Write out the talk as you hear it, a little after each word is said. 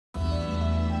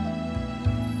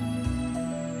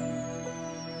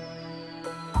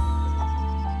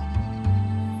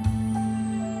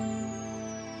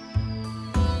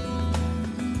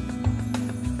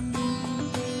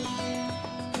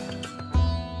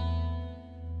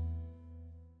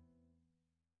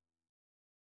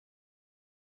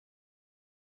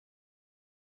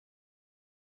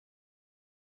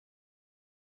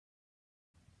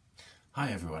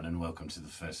Hi everyone, and welcome to the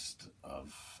first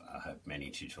of, I hope,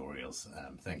 many tutorials.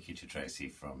 Thank you to Tracy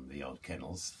from the Old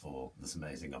Kennels for this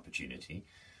amazing opportunity.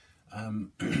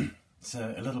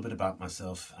 So a little bit about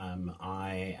myself.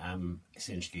 I am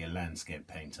essentially a landscape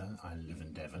painter. I live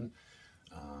in Devon.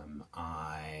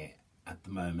 At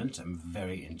the moment, I'm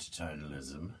very into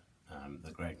tonalism.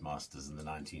 The great masters in the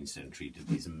 19th century did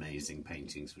these amazing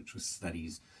paintings, which were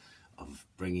studies of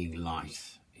bringing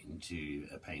light into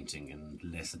a painting and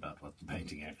less about what the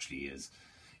painting actually is.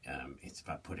 It's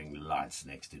about putting lights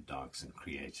next to darks and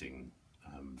creating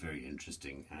very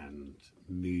interesting and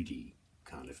moody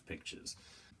kind of pictures.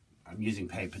 I'm using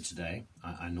paper today.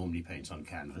 I normally paint on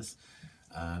canvas.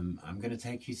 I'm going to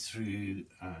take you through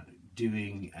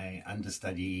doing a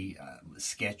understudy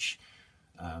sketch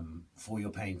for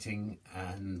your painting,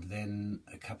 and then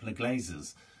a couple of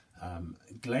glazes.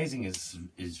 Glazing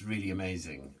is really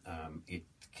amazing. It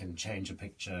can change a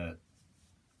picture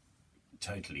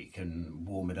totally, can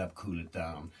warm it up, cool it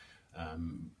down,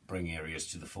 bring areas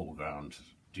to the foreground,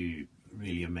 do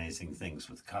really amazing things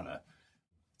with colour.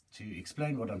 To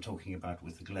explain what I'm talking about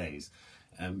with the glaze,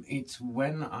 it's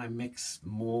when I mix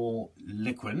more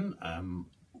liquid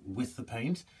with the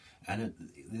paint, and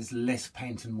there's less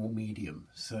paint and more medium,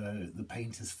 so the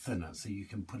paint is thinner, so you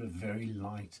can put a very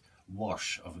light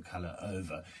wash of a colour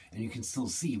over and you can still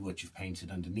see what you've painted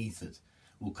underneath it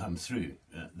will come through.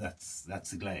 That's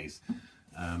the glaze.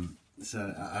 And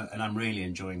I'm really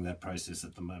enjoying that process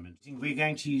at the moment. We're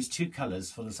going to use two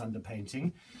colours for this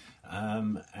underpainting,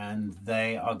 and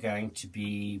they are going to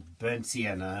be burnt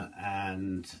sienna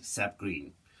and sap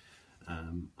green.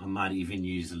 I might even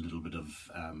use a little bit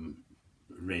of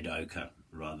red ochre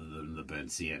rather than the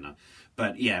burnt sienna,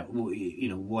 but yeah, you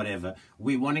know, whatever.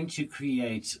 We're wanting to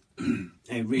create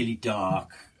a really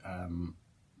dark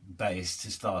base to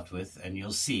start with, and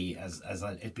you'll see as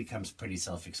it becomes pretty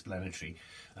self-explanatory,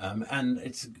 and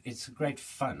it's great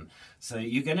fun. So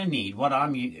you're going to need, what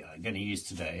I'm going to use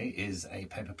today is a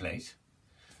paper plate.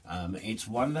 It's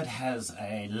one that has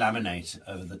a laminate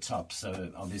over the top,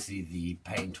 so obviously the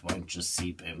paint won't just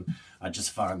seep in. I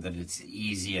just find that it's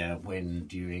easier when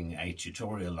doing a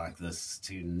tutorial like this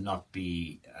to not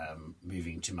be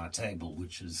moving to my table,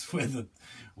 which is where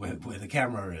the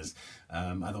camera is.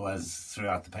 Otherwise,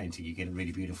 throughout the painting, you get a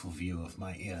really beautiful view of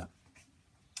my ear.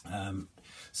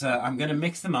 So I'm going to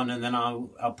mix them on, and then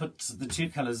I'll put the two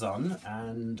colours on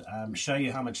and show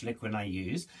you how much liquid I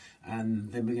use,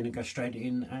 and then we're going to go straight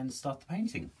in and start the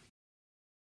painting.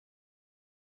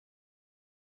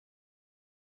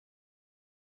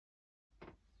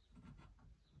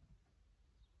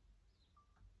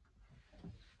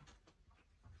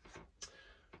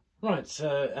 Right,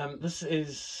 so this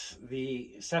is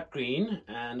the sap green,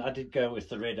 and I did go with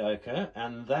the red ochre,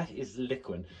 and that is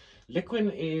liquid.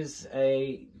 Liquid is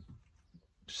a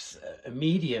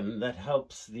medium that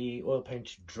helps the oil paint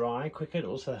to dry quicker. It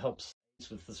also helps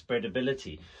with the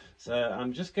spreadability. So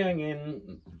I'm just going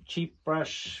in, cheap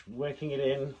brush, working it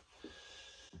in.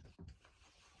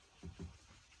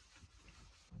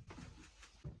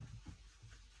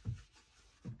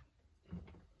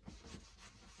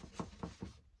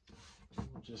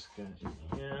 We'll just go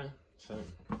in here. So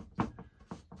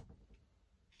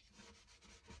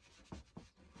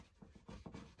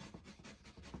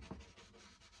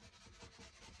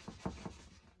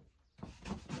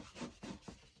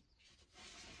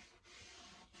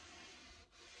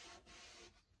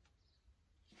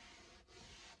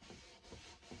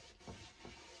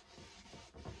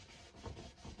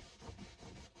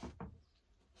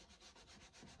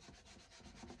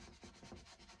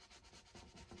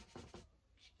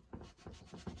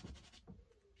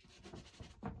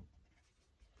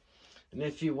and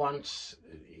if you want,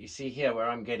 you see here where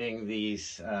I'm getting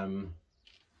these,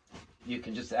 you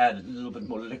can just add a little bit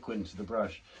more liquid to the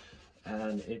brush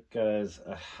and it goes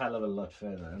a hell of a lot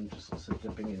further. I'm just also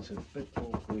dipping into a bit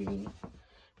more green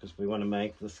because we want to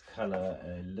make this colour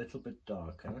a little bit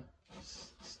darker.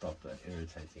 Stop that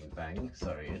irritating bang.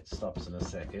 Sorry, it stops in a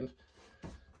second.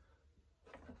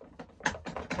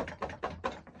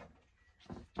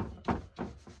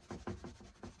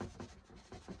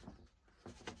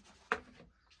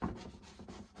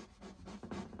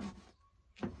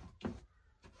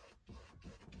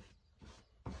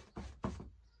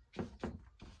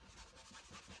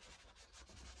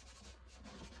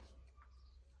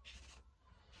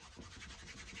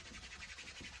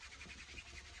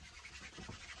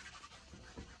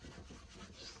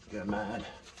 Go mad.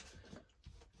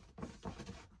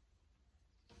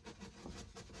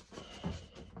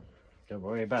 Don't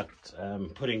worry about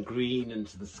putting green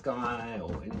into the sky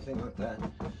or anything like that.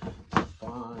 It's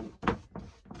fine.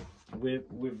 we're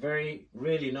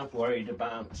really not worried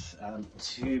about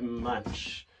too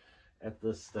much at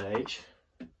this stage.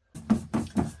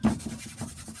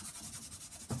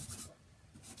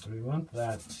 We want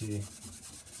that to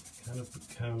kind of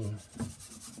become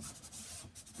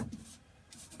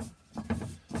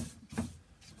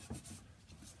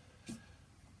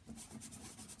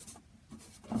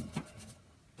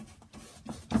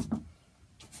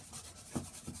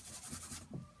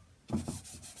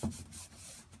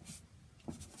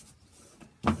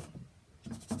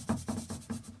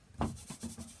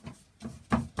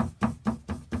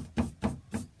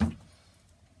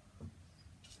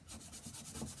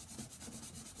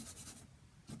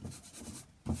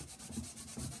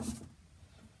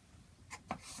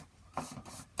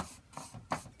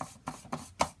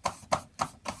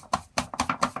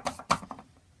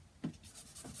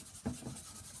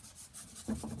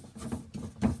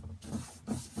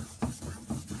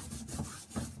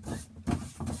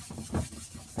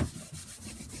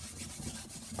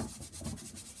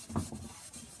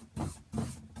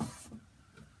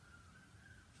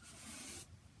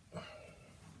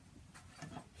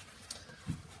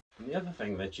the other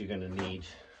thing that you're going to need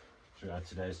throughout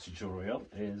today's tutorial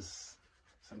is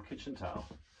some kitchen towel.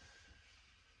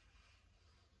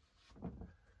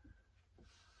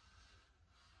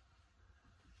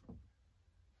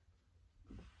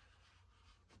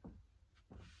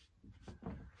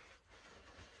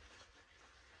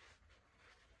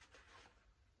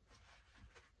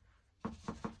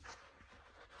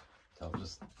 So I'll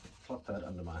just plop that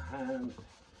under my hand.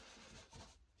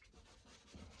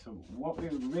 So what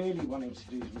we're really wanting to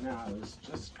do now is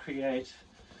just create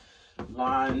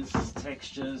lines,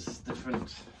 textures,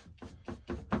 different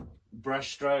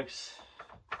brush strokes.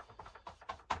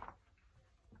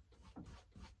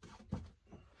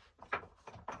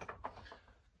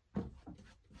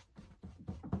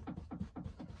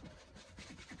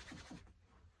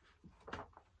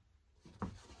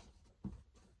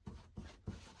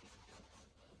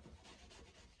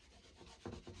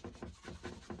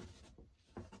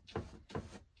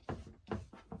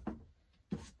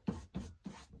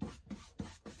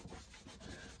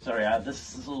 Sorry,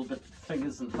 this is a little bit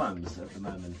fingers and thumbs at the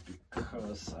moment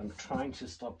because I'm trying to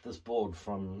stop this board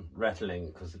from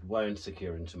rattling because it won't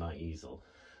secure into my easel.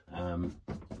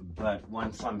 But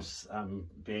once I'm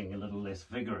being a little less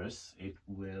vigorous, it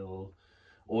will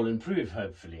all improve,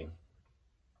 hopefully.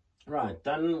 Right,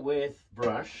 done with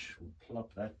brush. We'll plop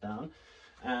that down.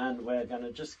 And we're going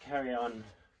to just carry on.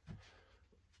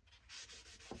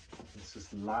 Let's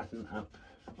just lighten up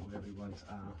where we want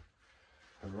our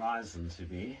horizon to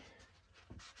be,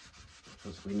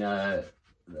 because we know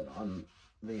that on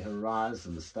the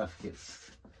horizon the stuff gets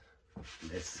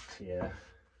less clear.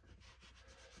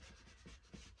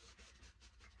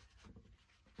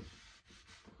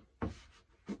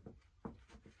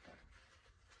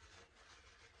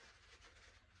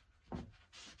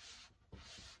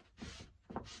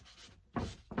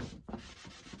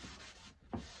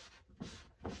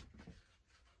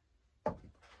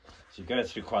 So you go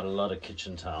through quite a lot of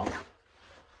kitchen towel.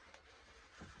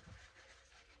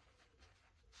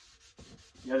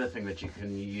 The other thing that you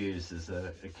can use is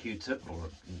a Q-tip or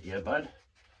an earbud.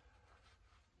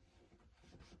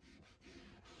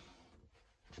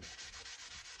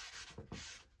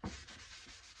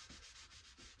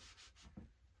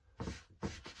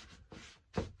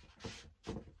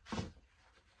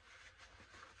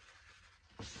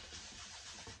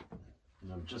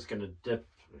 And I'm just going to dip,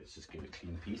 let's just get a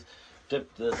clean piece,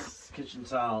 dip this kitchen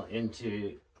towel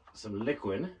into some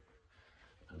liquid,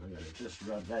 and I'm going to just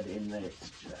rub that in there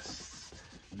to just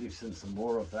loosen some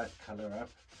more of that colour up.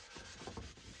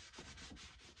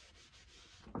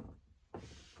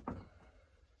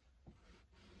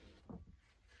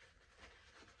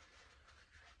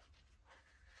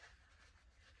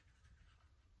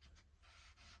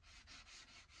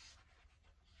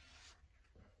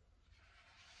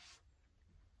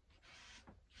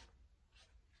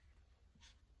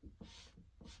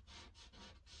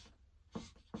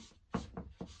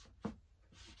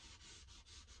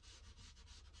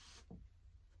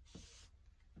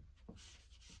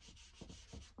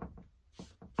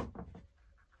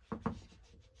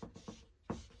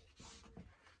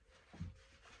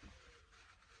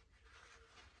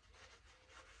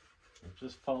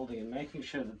 Just folding and making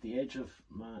sure that the edge of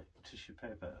my tissue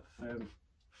paper are firm,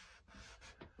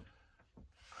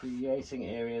 creating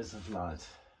areas of light.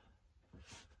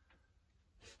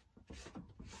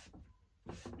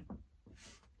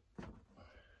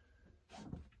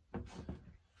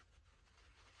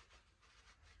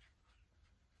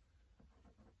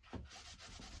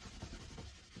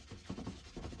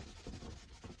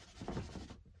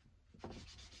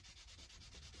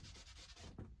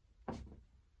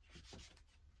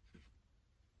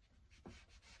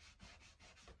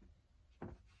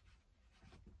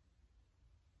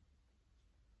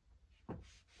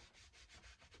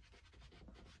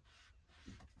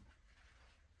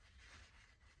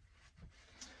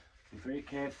 very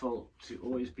careful to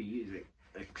always be using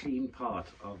a clean part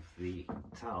of the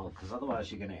towel, because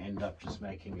otherwise you're going to end up just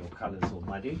making your colours all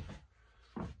muddy.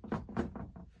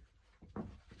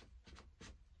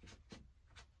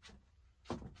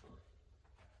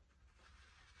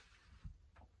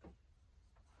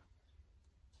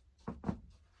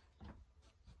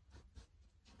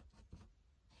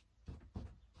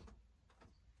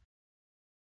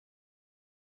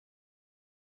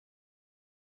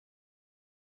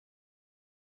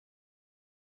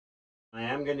 I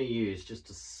am going to use just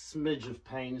a smidge of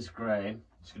Payne's Grey.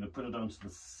 Just going to put it onto the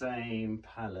same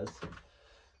palette,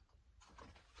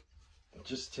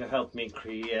 just to help me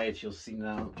create, you'll see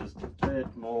now, just a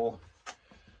bit more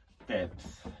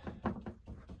depth.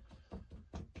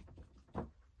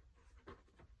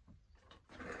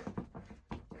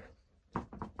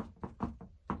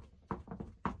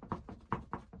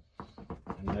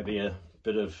 And maybe a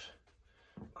bit of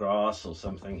grass or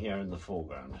something here in the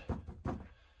foreground.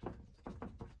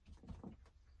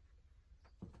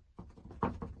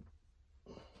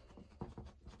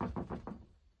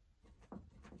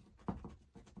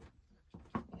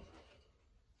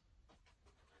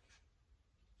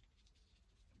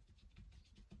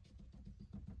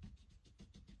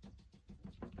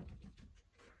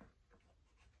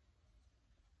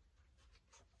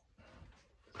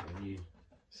 You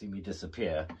see me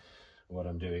disappear, what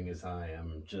I'm doing is I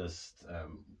am just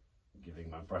giving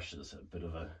my brushes a bit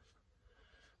of a,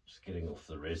 just getting off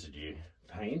the residue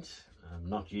paint. I'm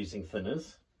not using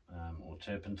thinners or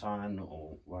turpentine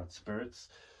or white spirits.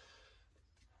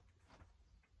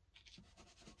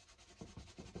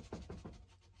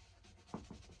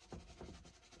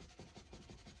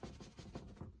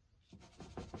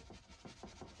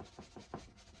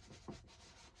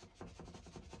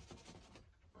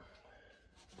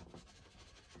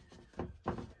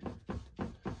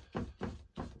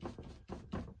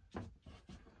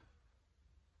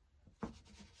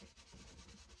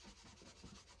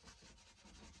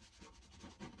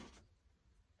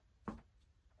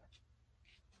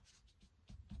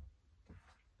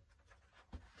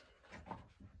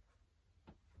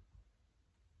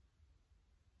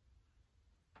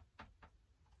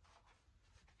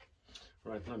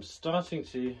 Right, I'm starting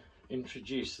to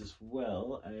introduce as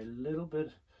well a little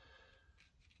bit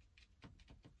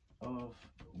of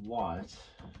white .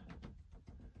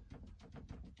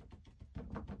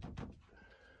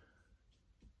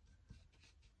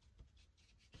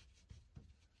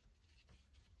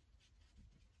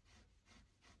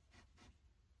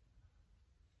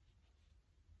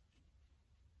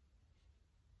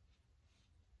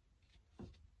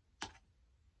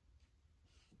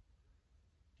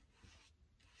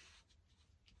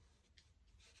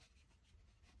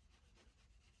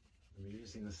 I'm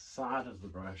using the side of the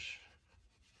brush .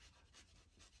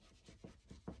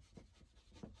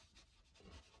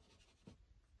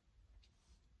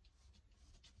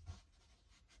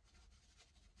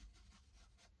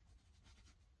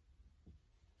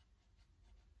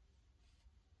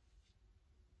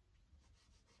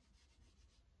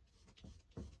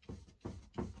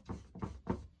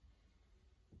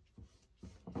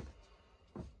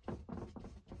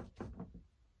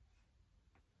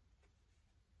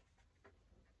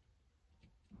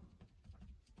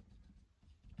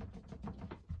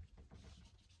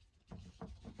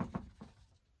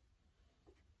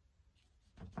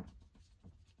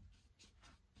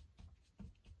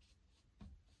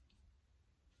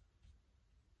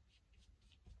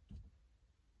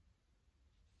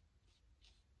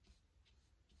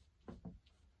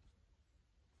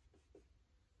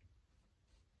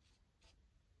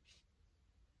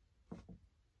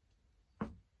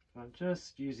 I'm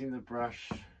just using the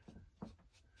brush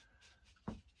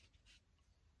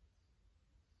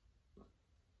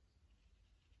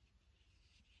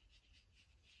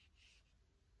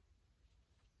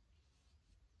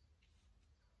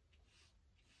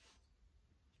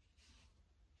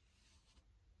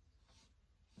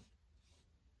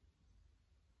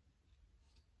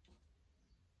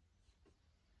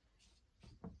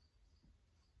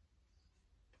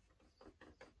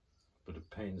bit of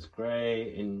Payne's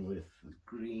Grey in with the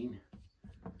green.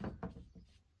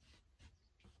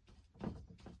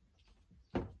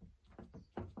 To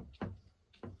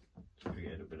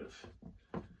create a bit of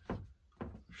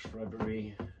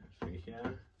shrubbery through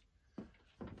here.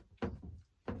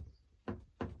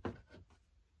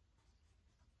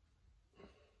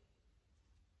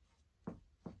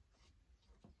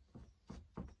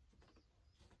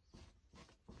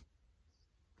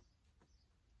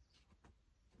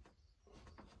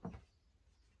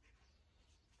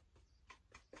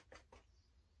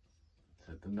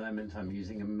 So at the moment I'm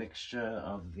using a mixture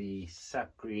of the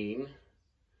sap green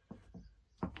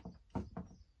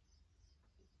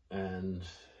and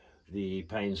the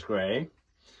Payne's grey.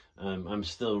 I'm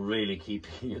still really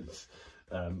keeping it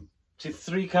to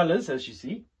 3 colours, as you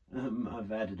see.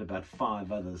 I've added about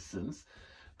 5 others since,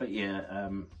 but yeah,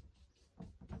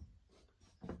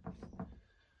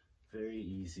 very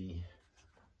easy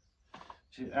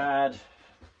to add.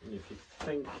 And if you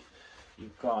think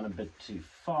you've gone a bit too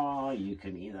far, you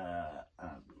can either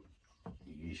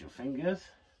use your fingers,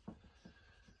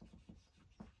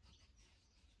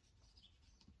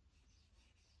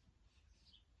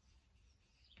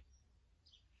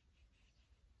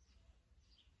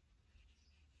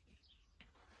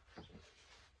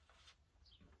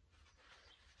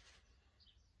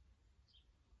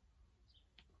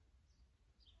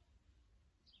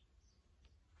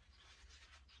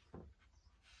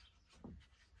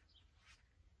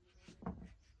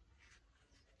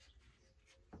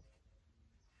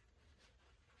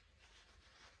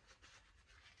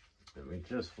 and we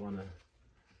just want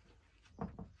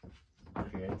to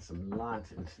create some light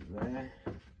into there.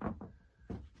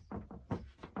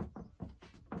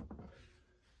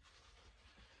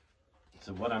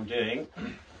 So what I'm doing,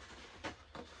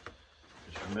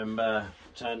 just remember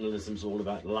tonalism is all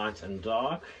about light and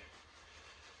dark.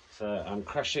 So I'm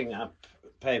crushing up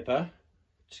paper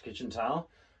to kitchen towel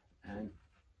and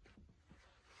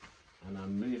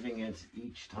I'm moving it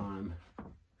each time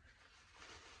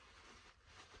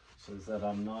so that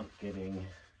I'm not getting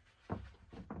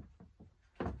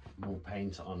more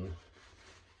paint on.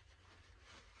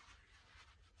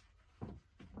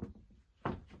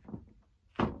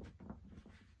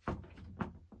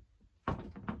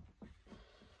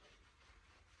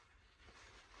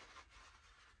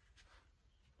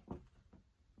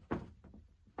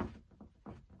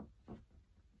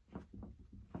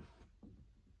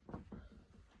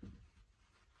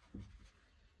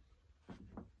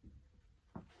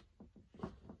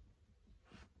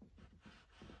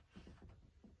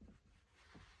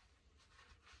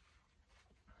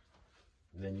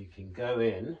 Then you can go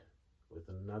in with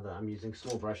another, I'm using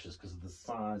small brushes because of the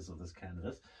size of this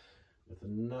canvas. With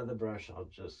another brush, I'll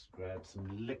just grab some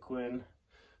liquid.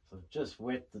 So just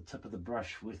wet the tip of the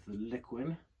brush with the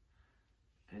liquid,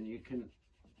 and you can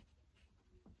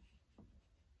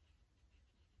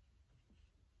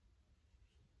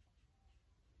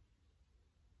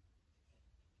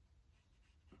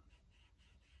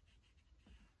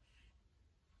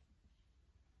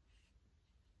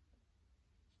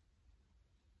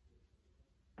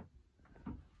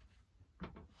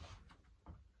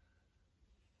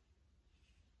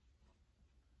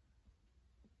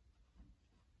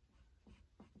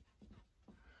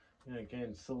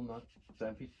again, still not,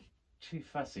 don't be too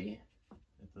fussy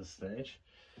at this stage.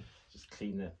 Just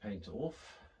clean that paint off,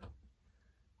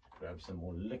 grab some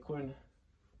more liquid.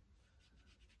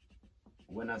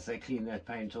 When I say clean that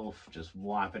paint off, just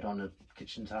wipe it on a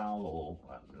kitchen towel,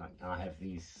 or like I have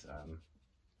these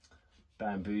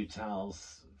bamboo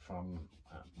towels from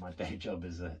my day job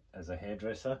as a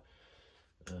hairdresser.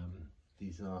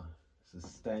 These are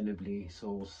sustainably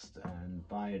sourced and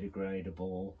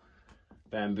biodegradable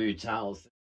bamboo towels.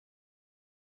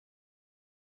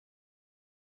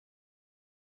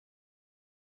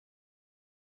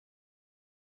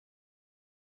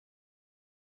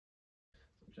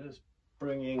 Just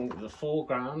bringing the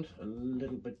foreground a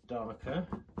little bit darker.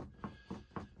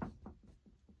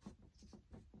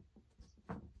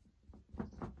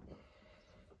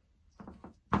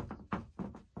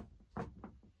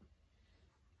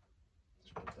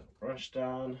 Just put that brush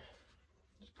down.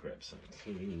 Just grab some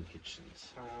clean kitchen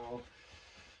towel.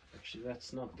 Actually,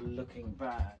 that's not looking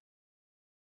bad.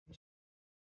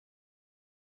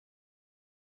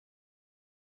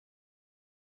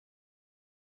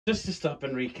 Just to stop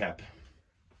and recap,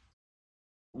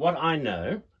 what I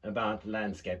know about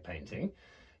landscape painting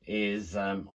is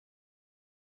that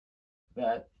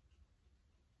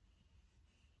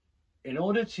in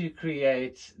order to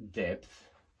create depth,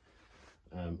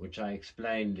 which I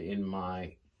explained in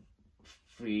my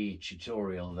free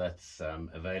tutorial that's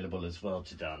available as well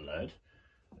to download,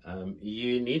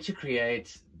 you need to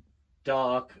create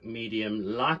dark,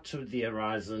 medium, light to the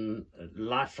horizon,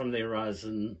 light from the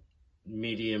horizon,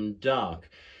 medium, dark,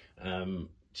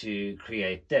 to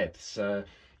create depth. So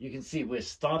you can see we're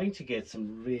starting to get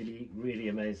some really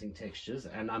amazing textures,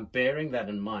 and I'm bearing that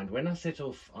in mind. When I set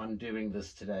off on doing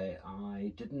this today,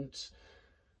 I didn't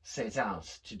set out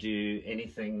to do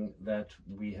anything that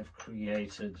we have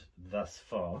created thus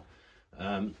far.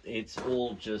 It's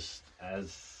all just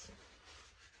as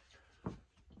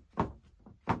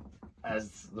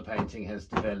as the painting has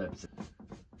developed.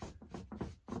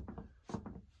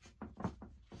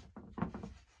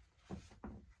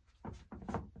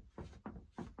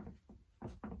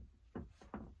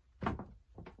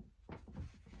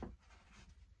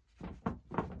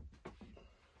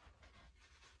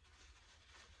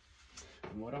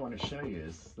 And what I want to show you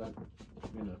is that,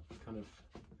 you know, kind of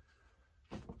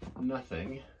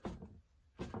nothing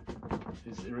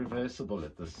is irreversible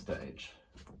at this stage.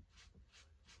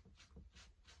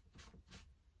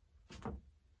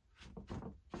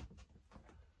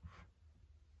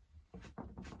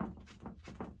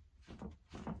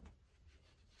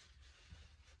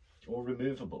 Or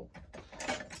removable.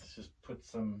 Let's just put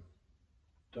some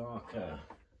darker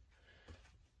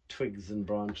twigs and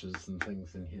branches and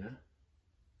things in here.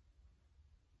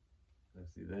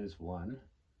 Let's see, there's one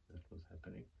that was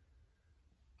happening.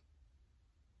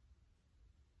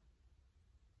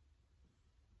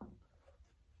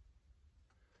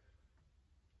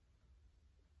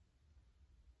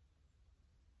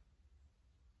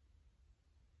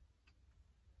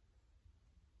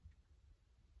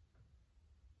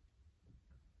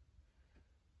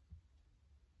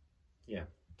 Yeah,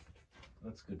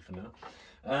 that's good for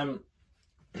now.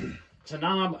 So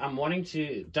now I'm wanting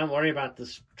to, don't worry about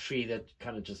this tree that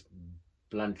kind of just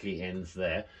bluntly ends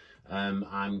there.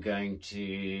 I'm going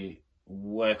to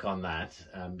work on that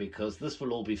because this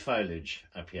will all be foliage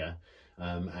up here,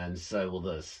 and so will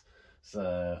this.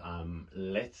 So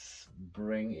let's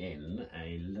bring in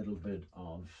a little bit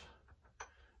of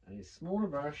a smaller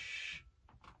brush.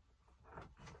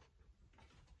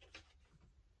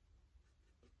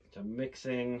 So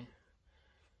mixing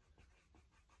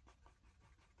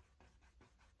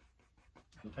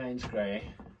the Payne's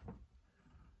grey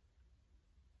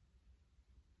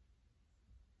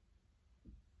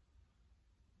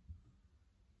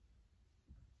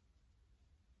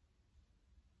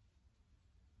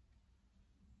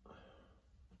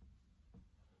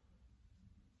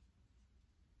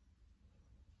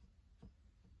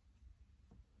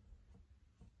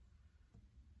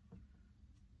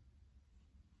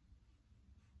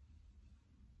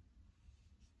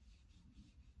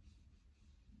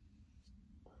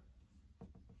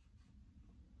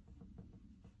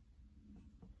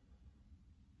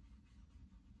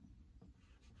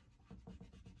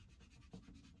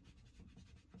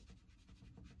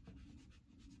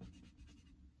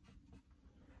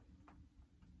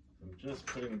just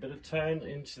putting a bit of tone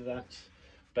into that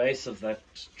base of that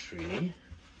tree,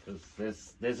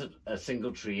 because there's a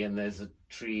single tree and there's a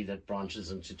tree that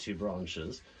branches into two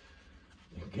branches,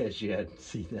 in case you hadn't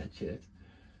seen that yet.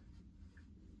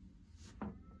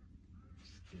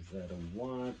 Just give that a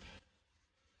wipe.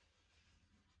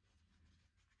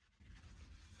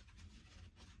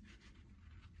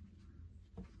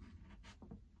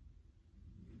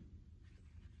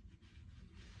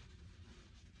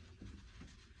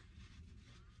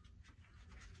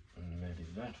 Maybe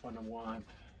that one a wipe.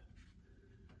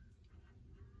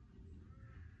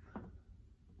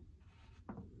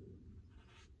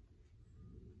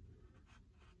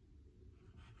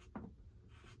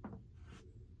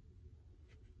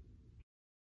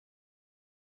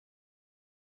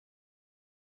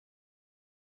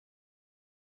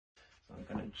 So I'm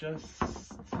going to just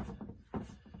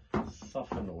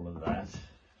soften all of that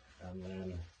and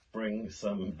then bring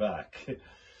some back.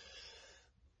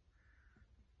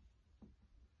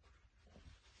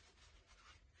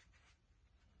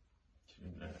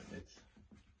 Let's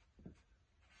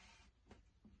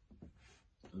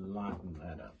lighten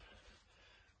that up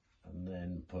and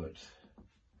then put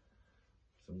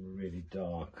some really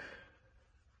dark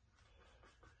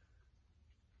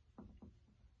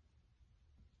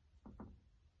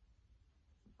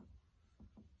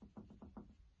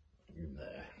in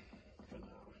there for now.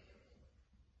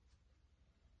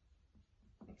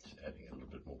 Just adding a little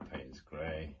bit more Payne's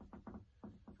grey.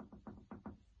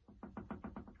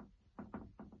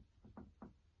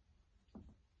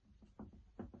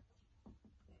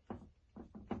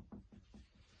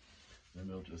 Then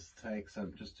we'll just take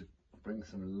some, just to bring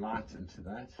some light into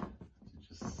that, to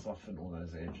just soften all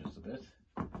those edges a bit.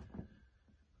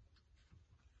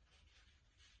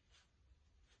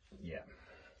 Yeah,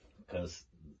 because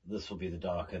this will be the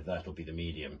darker, that will be the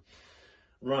medium.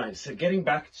 Right, so getting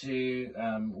back to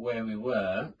where we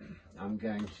were, I'm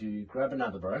going to grab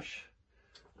another brush.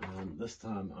 This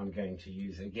time I'm going to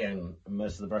use, again,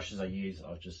 most of the brushes I use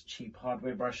are just cheap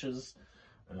hardware brushes.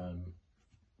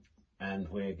 And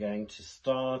we're going to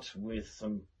start with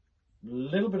some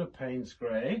little bit of Payne's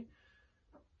grey,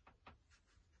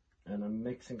 and I'm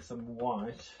mixing some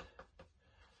white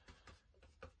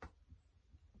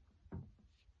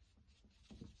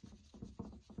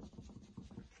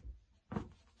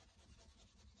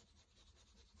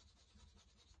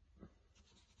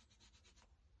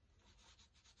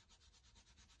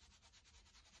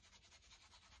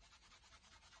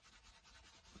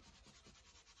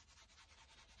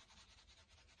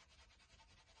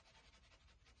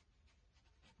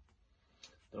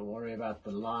Don't worry about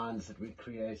the lines that we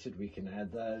created. We can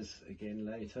add those again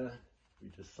later if we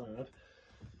decide.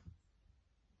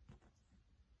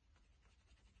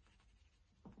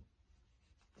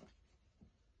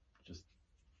 Just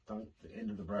dunk the end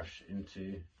of the brush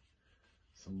into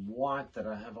some white that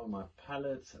I have on my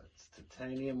palette. It's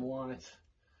titanium white.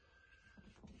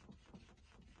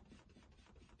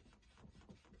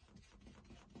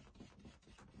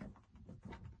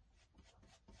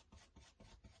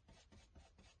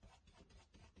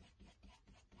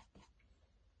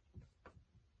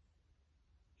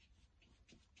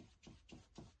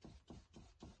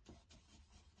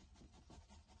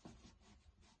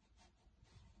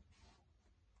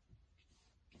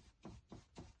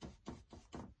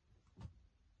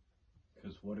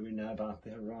 Because what do we know about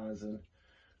the horizon?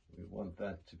 We want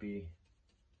that to be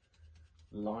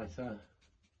lighter.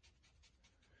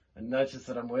 And notice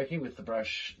that I'm working with the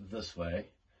brush this way.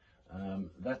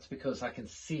 That's because I can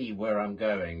see where I'm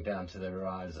going down to the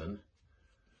horizon.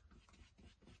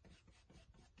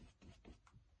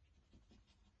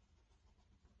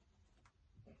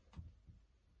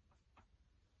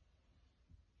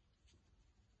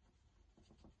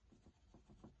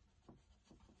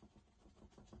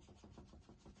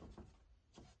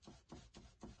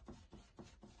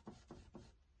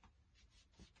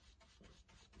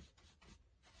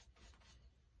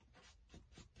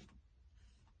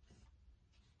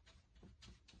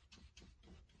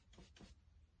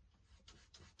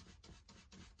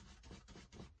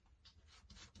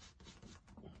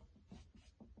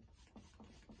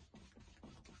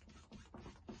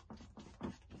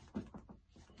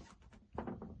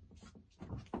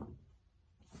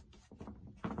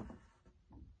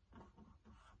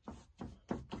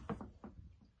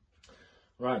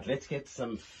 Right, let's get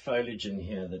some foliage in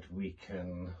here that we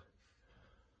can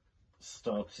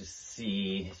start to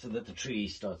see, so that the tree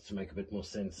starts to make a bit more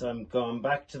sense. So I'm going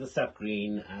back to the sap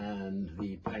green and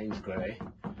the Payne's grey.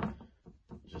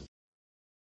 Just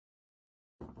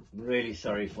really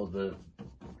sorry for the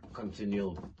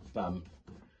continual bump.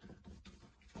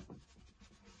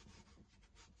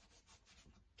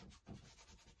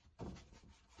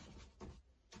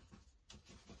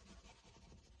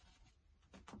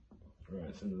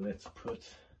 Right, and let's put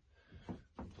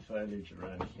foliage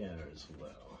around here as well.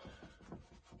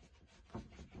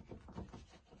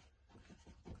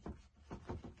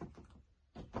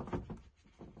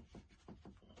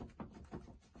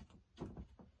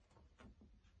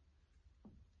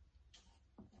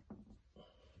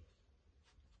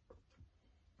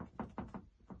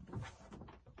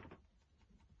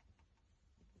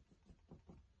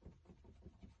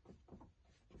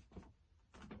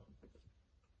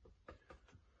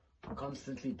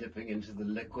 Constantly dipping into the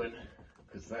liquid,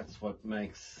 because that's what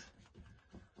makes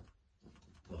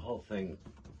the whole thing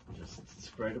just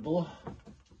spreadable.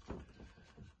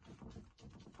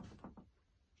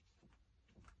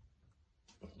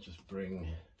 Just bring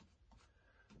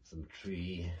some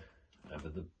tree over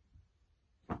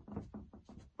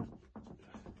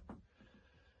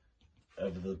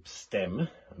the stem,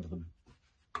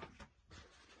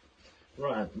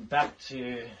 right, back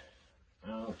to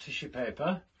our tissue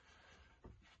paper,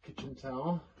 kitchen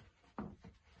towel.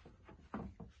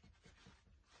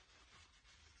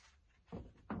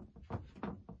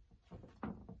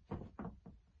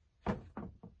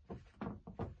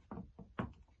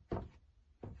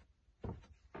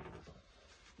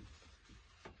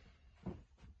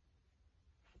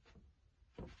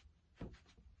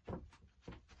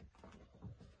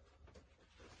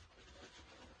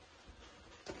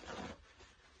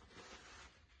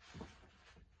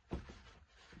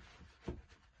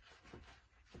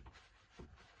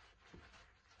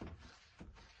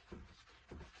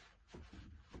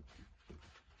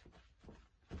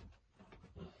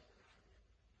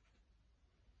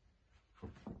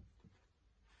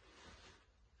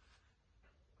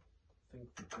 I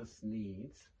think that this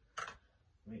needs,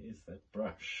 where is that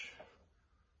brush?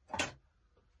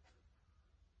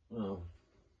 Well,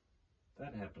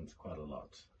 that happens quite a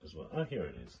lot as well. Oh, here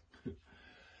it is. I think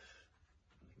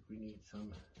we need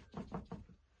some.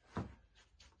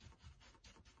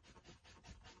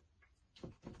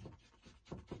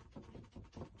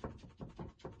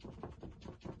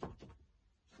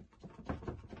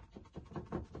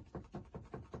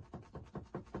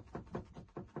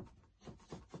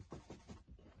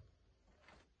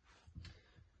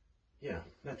 Yeah,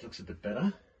 that looks a bit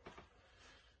better.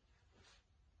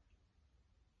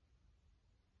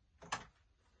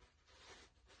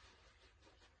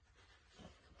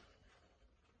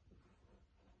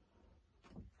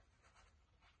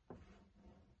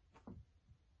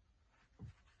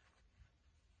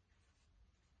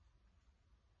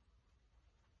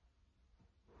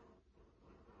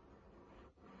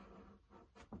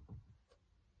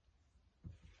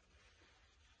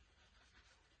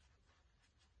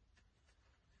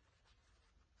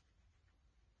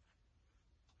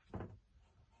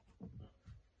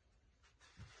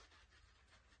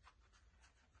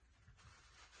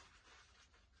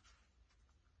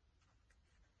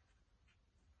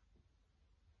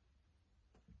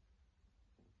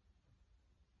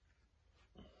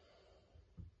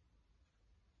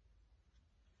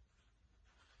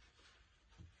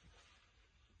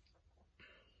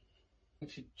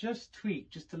 to just tweak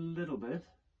just a little bit.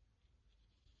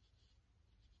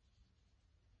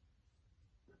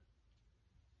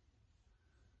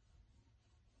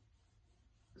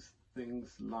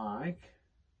 Things like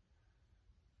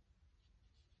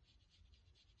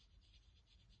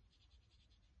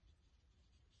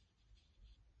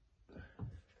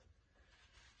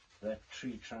that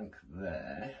tree trunk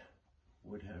there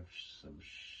would have some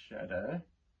shadow.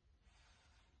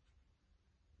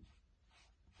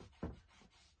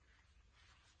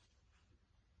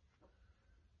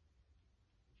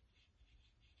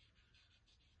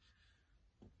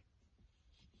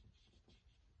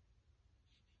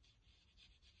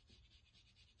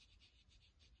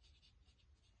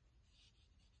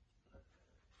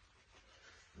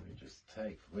 Let me just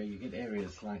take where you get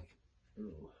areas like,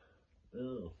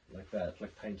 like that,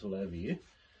 like paint all over you,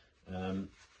 like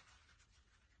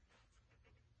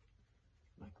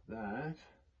that.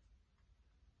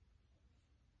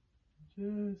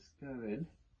 Just go in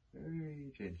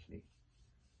very gently.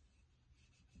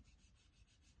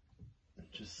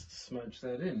 Just smudge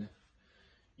that in.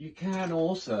 You can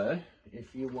also,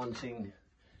 if you're wanting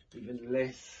even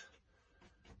less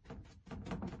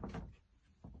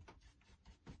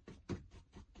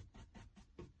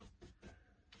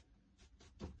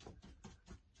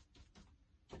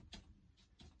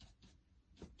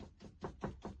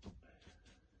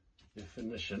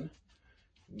definition,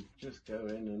 you just go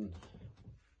in and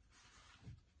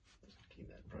just keep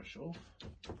that brush off.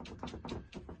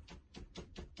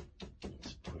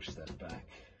 Just push that back.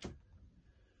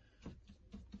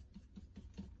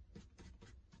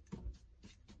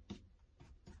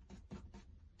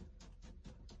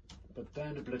 But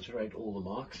don't obliterate all the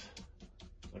marks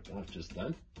like I've just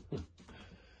done.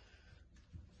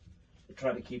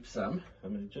 Try to keep some.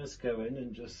 I'm going to just go in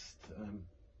and just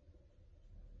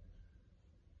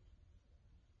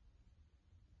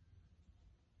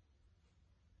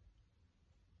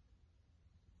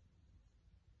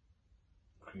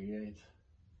create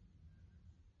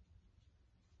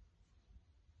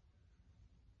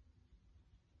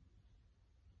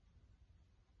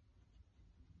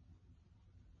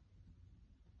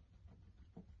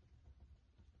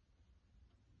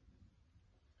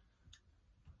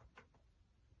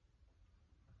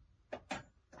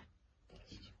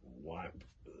just wipe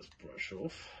this brush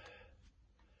off.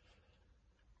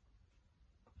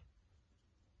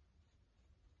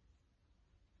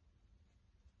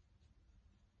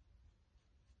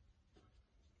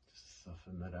 Just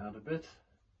soften that out a bit.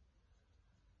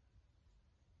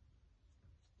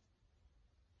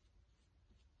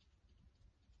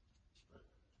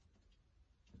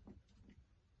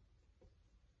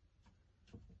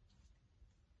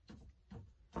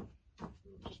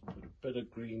 Just put a bit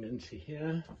of green into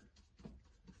here.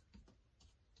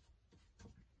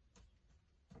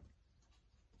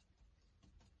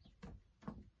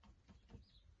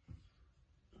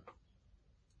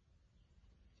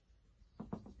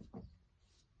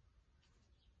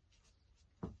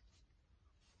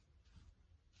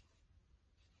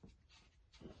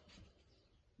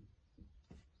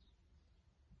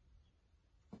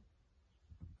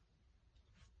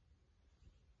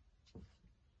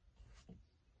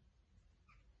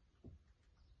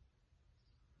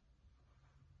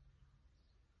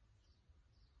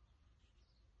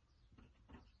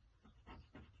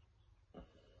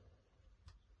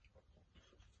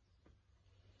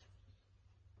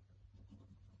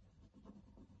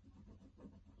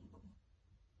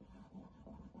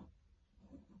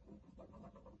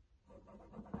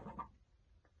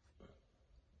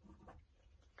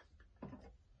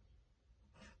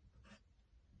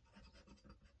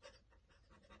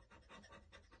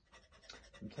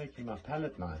 I'm taking my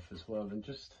palette knife as well and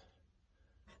just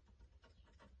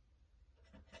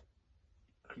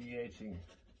creating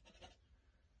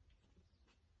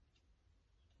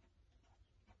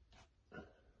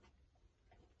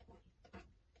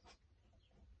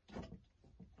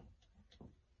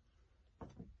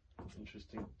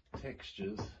interesting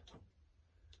textures.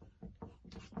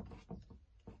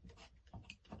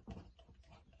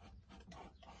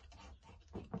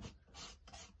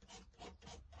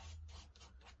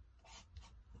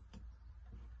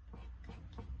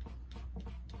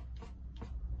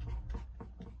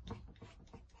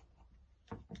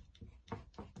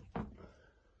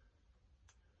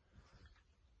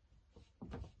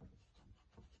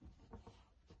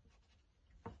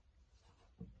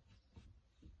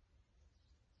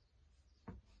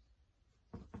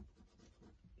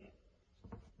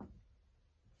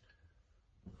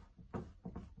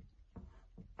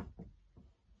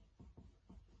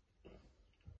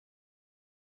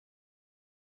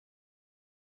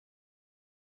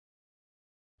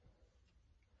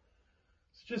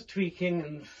 just tweaking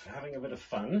and having a bit of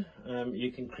fun.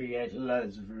 You can create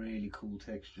loads of really cool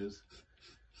textures.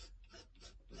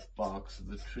 The barks of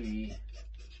the tree.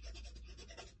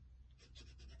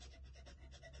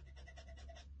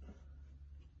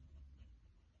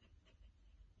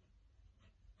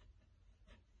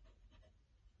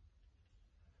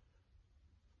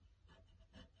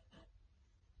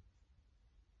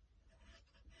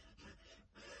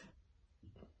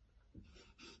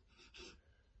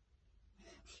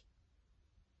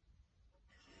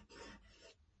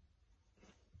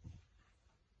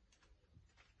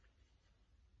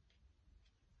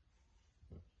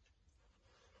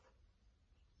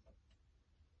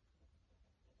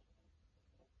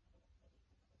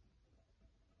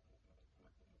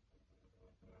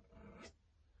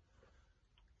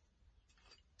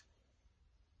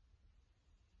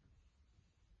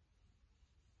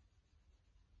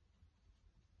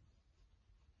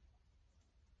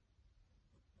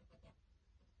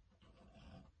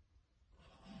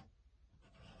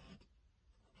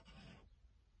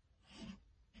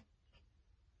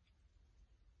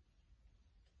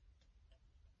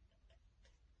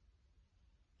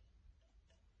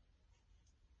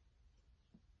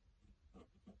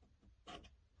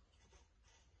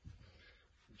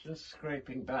 Just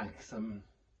scraping back some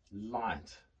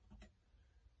light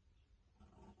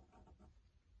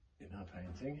in our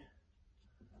painting.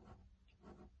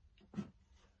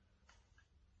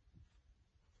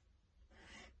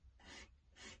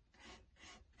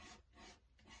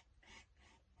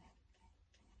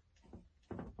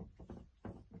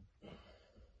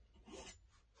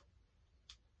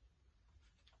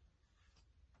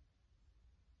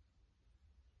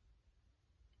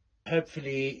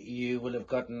 Hopefully you will have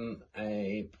gotten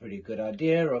a pretty good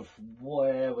idea of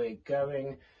where we're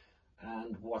going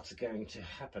and what's going to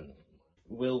happen.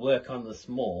 We'll work on this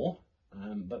more,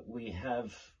 but we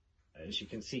have, as you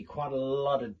can see, quite a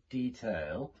lot of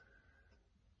detail.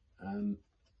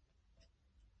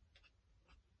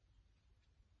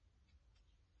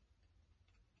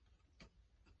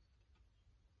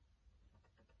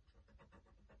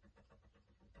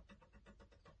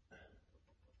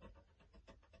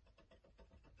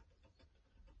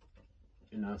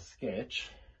 In our sketch.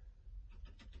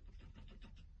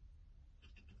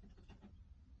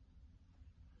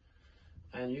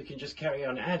 And you can just carry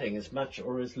on adding as much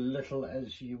or as little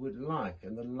as you would like,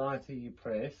 and the lighter you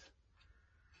press,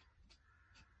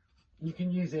 you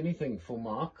can use anything for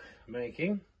mark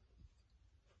making.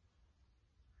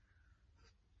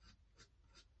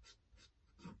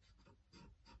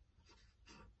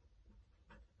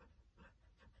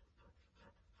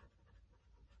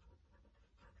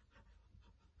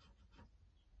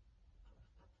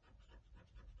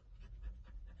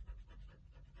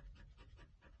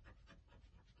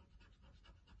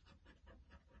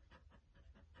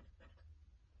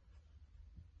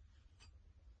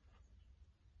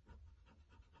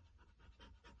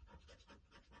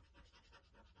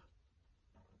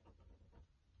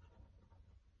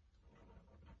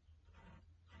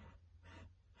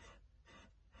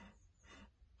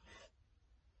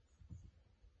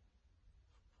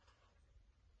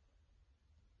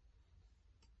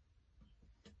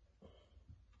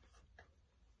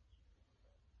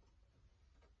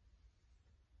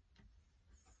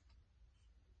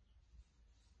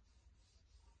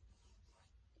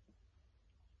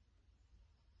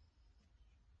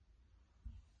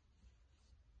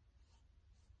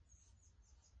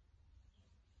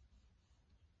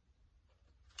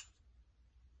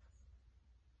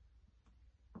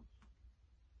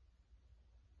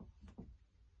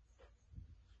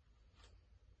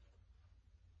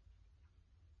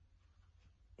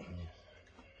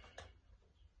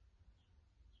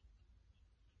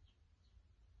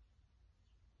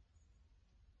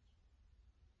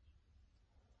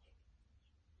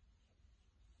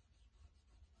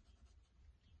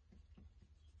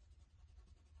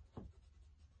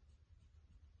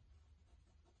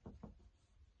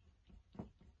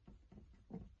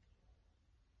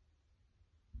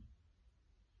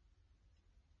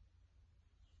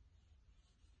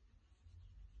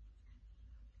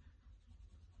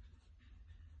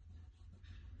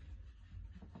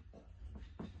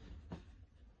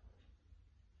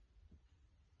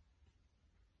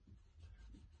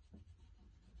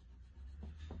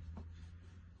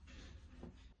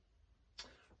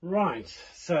 Right,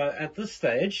 so at this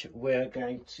stage we're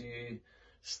going to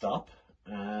stop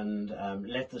and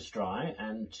let this dry,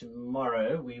 and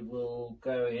tomorrow we will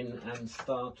go in and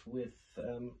start with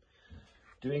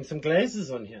doing some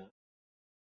glazes on here.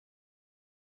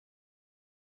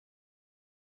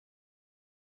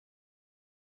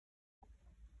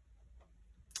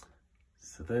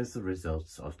 So there's the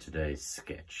results of today's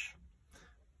sketch.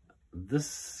 This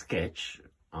sketch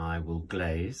I will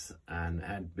glaze and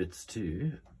add bits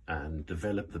to and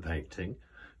develop the painting,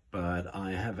 but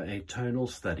I have a tonal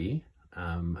study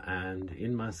and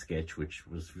in my sketch, which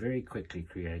was very quickly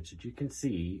created, you can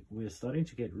see we're starting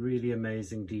to get really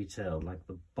amazing detail, like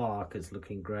the bark is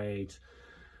looking great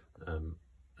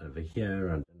over here,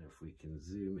 and if we can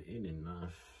zoom in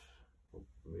enough, we'll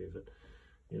move it,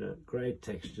 you know, great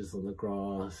textures on the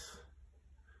grass,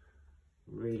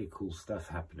 really cool stuff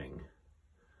happening.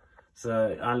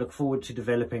 So I look forward to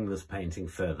developing this painting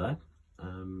further,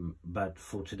 but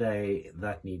for today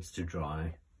that needs to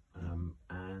dry,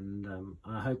 and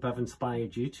I hope I've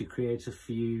inspired you to create a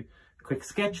few quick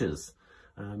sketches.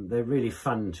 They're really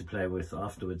fun to play with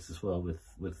afterwards as well,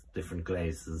 with different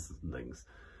glazes and things.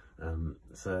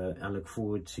 So I look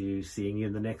forward to seeing you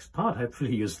in the next part.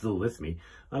 Hopefully you're still with me.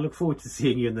 I look forward to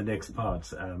seeing you in the next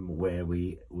part, where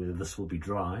this will be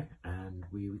dry and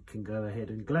we can go ahead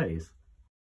and glaze.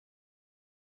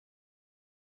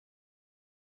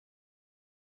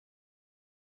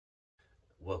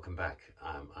 Welcome back.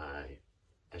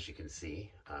 As you can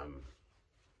see,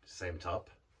 same top,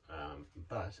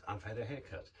 but I've had a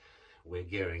haircut. We're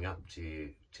gearing up to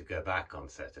go back on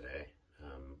Saturday,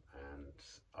 and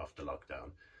after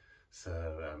lockdown,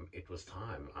 so it was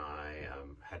time. I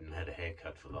hadn't had a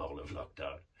haircut for the whole of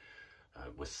lockdown,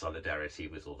 with solidarity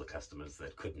with all the customers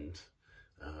that couldn't,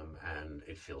 and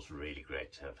it feels really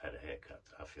great to have had a haircut.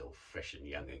 I feel fresh and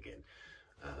young again.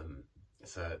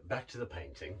 So back to the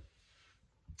painting.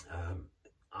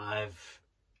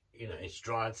 It's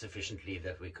dried sufficiently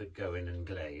that we could go in and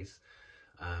glaze.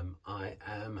 I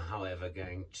am, however,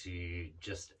 going to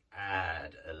just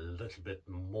add a little bit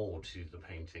more to the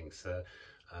painting. So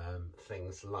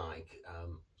things like,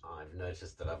 I've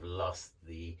noticed that I've lost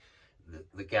the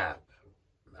gap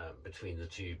between the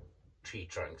two tree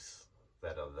trunks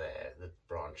that are there, the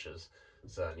branches.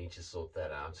 So I need to sort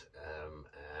that out.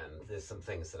 And there's some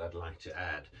things that I'd like to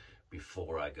add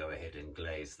before I go ahead and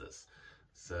glaze this.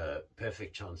 So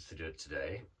perfect chance to do it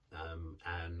today,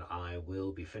 and I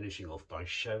will be finishing off by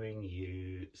showing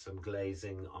you some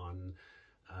glazing on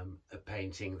a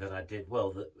painting that I did,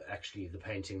 well, actually the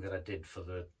painting that I did for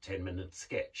the 10-minute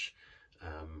sketch,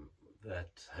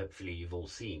 that hopefully you've all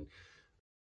seen.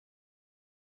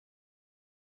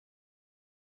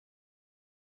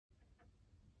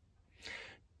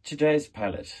 Today's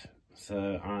palette.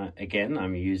 So again,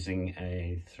 I'm using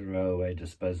a throwaway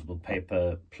disposable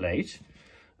paper plate.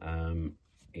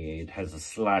 It has a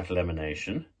slight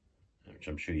lamination, which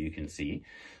I'm sure you can see.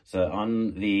 So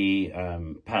on the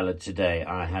palette today,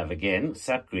 I have again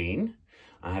sap green,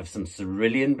 I have some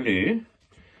cerulean blue,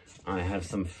 I have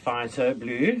some phyto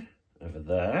blue over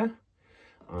there,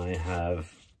 I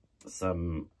have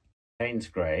some Payne's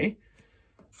grey,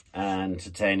 and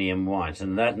titanium white,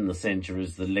 and that in the center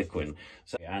is the liquid.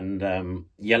 So, and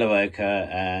yellow ochre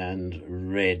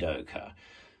and red ochre,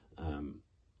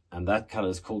 and that color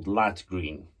is called light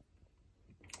green.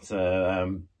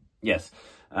 So yes,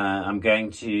 I'm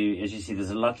going to, as you see, there's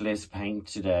a lot less paint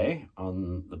today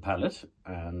on the palette,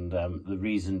 and the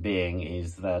reason being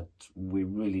is that we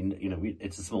really,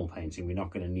 it's a small painting, we're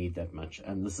not going to need that much,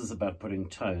 and this is about putting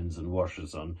tones and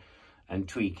washes on and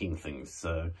tweaking things.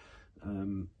 So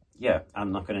yeah,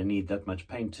 I'm not going to need that much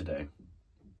paint today.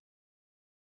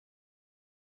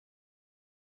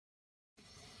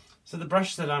 So the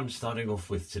brush that I'm starting off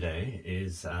with today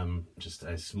is just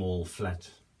a small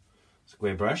flat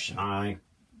square brush. I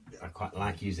quite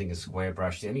like using a square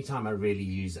brush. The only time I really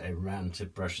use a round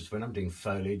tip brush is when I'm doing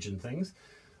foliage and things.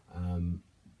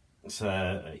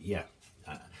 Yeah.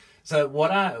 So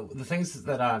the things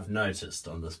that I've noticed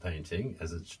on this painting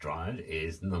as it's dried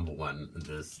is, number one,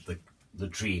 the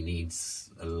tree needs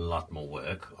a lot more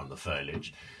work on the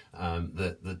foliage.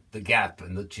 The gap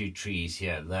in the two trees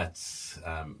here, that's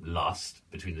lost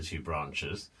between the two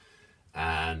branches,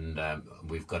 and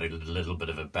we've got a little bit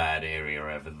of a bad area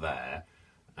over there.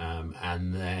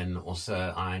 And then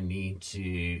also I need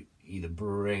to either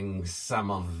bring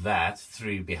some of that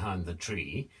through behind the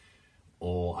tree,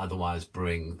 or otherwise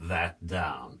bring that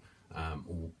down.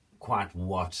 Quite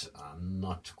what, I'm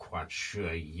not quite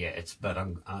sure yet, but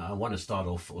I want to start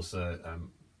off also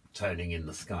toning in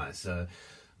the sky. So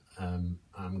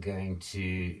I'm going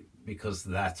to, because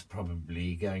that's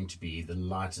probably going to be the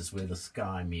lightest, where the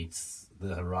sky meets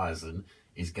the horizon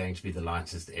is going to be the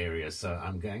lightest area. So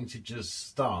I'm going to just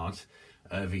start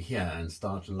over here and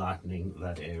start lightening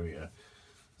that area.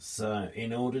 So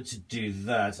in order to do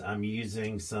that, I'm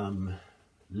using some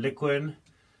liquid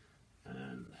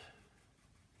and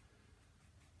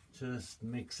just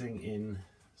mixing in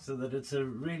so that it's a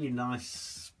really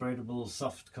nice, spreadable,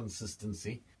 soft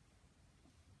consistency.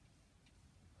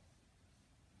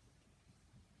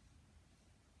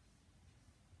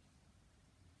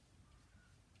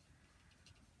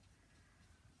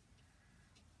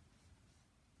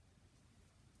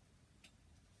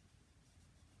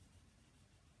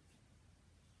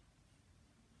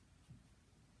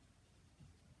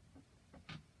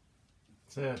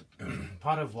 So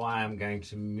part of why I'm going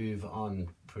to move on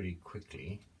pretty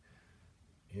quickly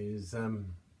is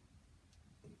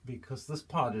because this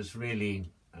part is really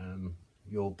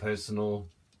your personal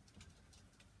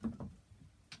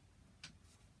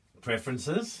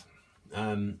preferences.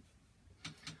 So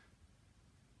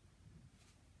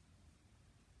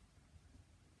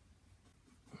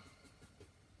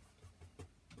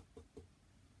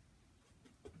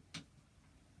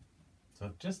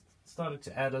I've just started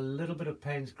to add a little bit of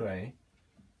Payne's grey.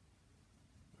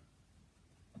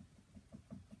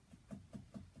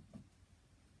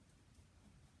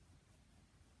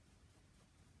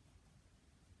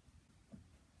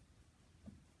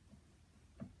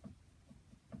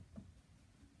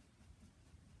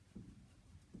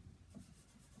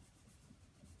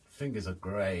 Fingers are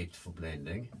great for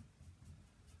blending.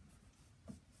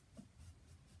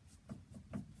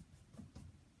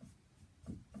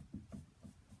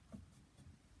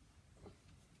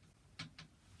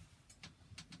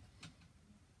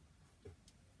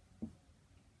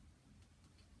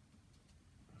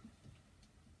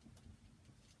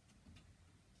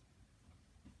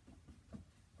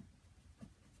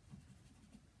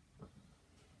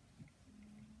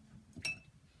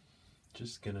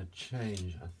 Just going to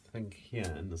change, I think,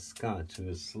 here in the sky to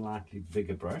a slightly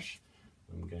bigger brush.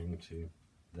 I'm going to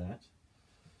that.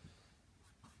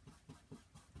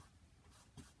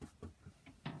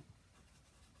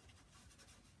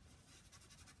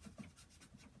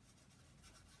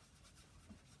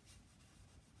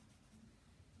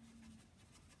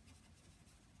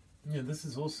 Yeah, this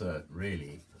is also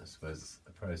really, I suppose,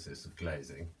 a process of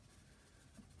glazing.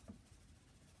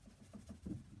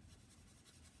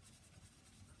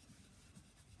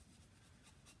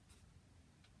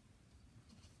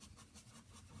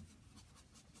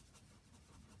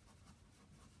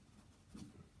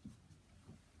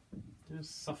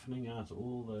 Just softening out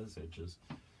all those edges.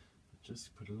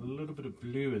 Just put a little bit of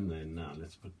blue in there now.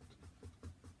 Let's put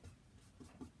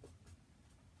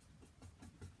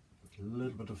a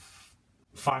little bit of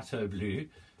phyto blue.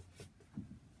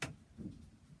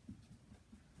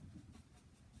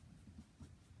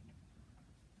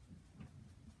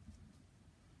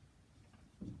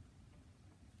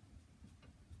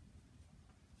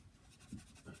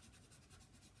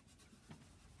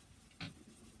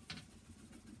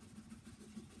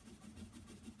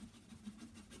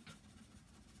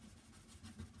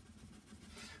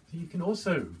 You can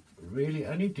also really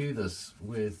only do this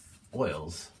with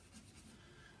oils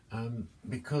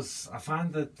because I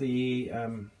find that the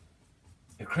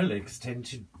acrylics tend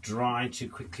to dry too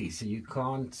quickly, so you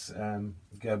can't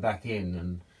go back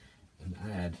in and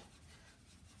add.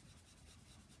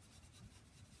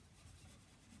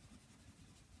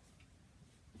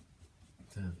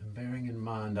 So, and bearing in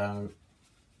mind our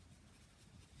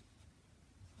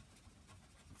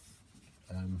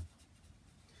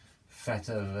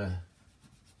fat over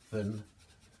thin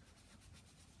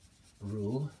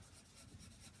rule,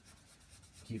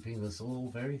 keeping this all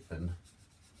very thin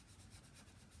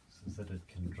so that it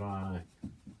can dry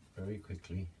very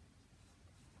quickly.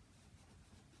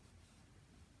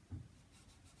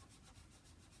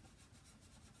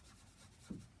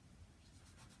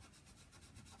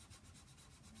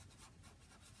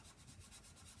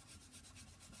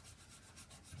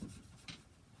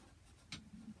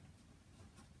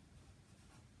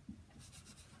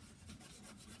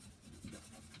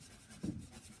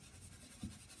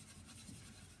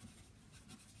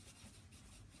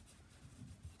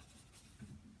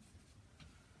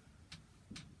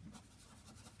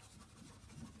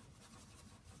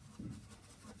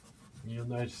 You'll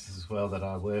notice as well that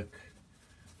I work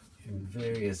in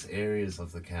various areas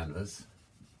of the canvas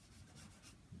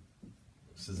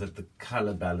so that the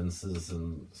color balances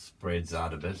and spreads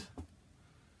out a bit.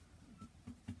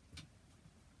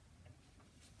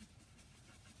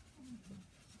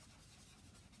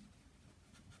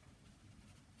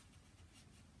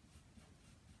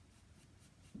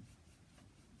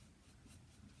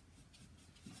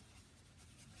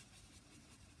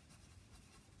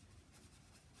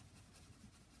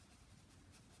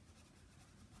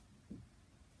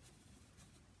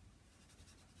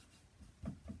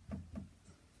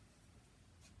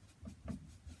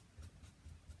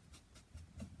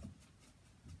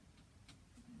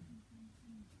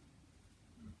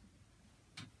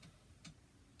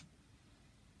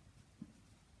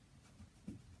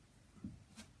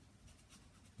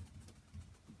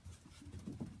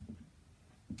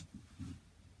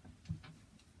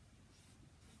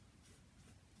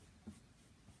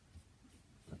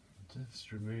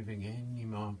 Just removing any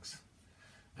marks.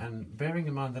 And bearing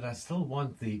in mind that I still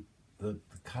want the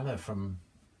colour from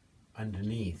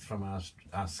underneath, from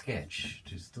our sketch,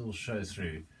 to still show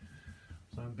through.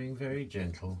 So I'm being very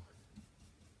gentle.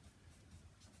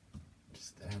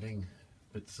 Just adding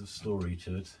bits of story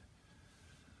to it.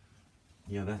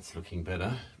 Yeah, that's looking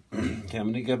better. Okay,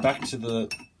 I'm going to go back to the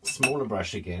smaller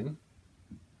brush again.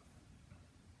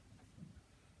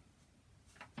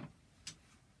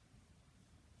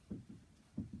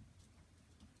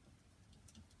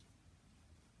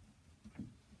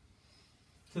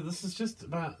 So this is just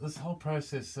about this whole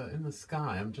process in the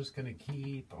sky. I'm just going to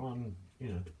keep on,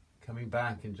 coming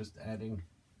back and just adding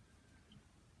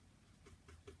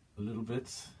little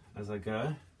bits as I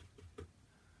go.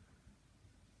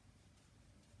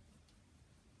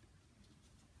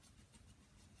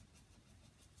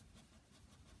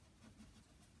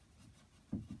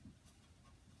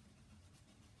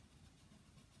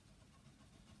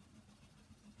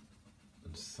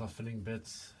 And softening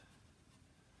bits.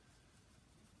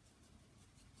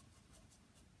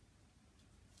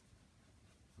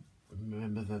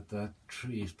 Remember that that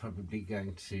tree is probably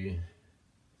going to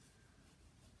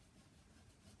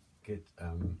get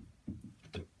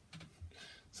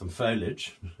some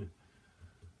foliage.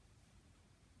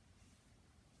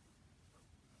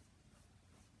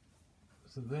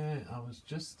 So there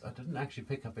I didn't actually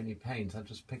pick up any paint, I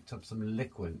just picked up some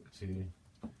liquid to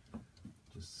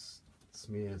just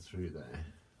smear through there,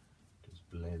 just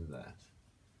blend that.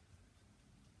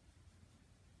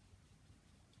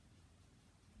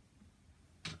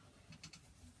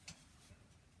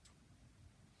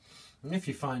 And if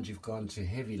you find you've gone too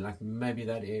heavy, like maybe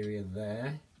that area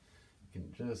there, you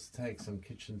can just take some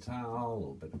kitchen towel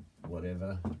or bit of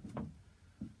whatever and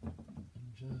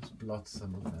just blot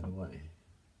some of that away.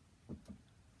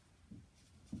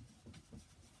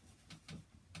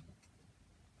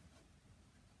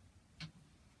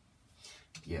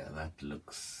 Yeah, that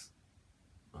looks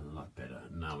a lot better.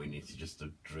 Now we need to just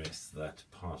address that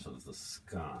part of the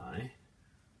sky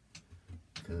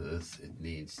because it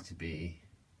needs to be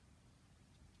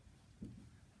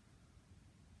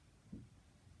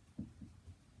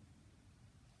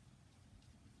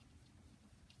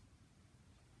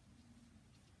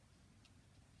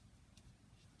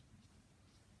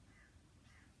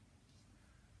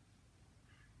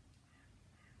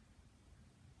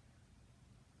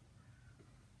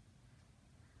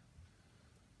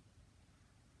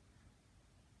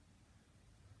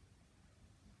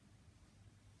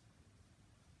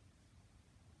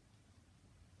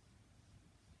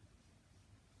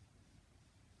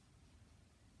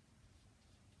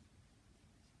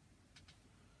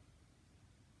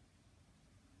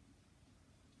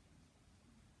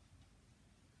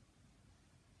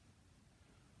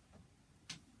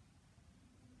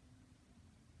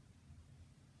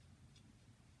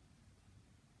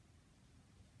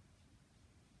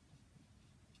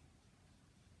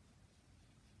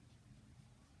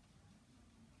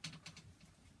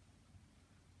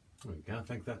there we go. I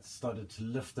think that started to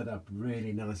lift it up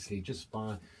really nicely just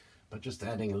by just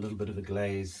adding a little bit of a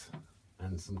glaze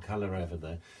and some colour over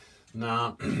there.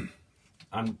 Now,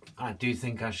 I do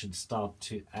think I should start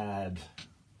to add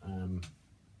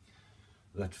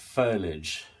that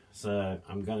foliage. So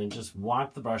I'm going to just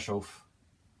wipe the brush off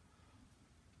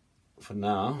for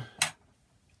now,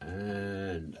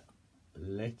 and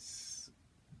let's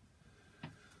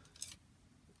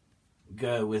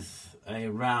go with a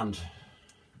round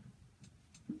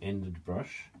ended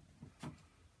brush.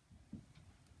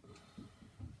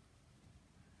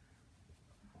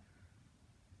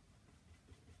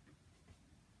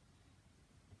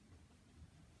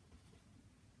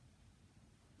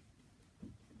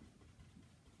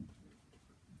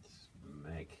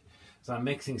 So I'm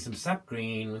mixing some sap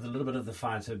green with a little bit of the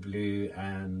phyto blue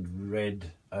and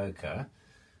red ochre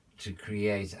to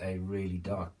create a really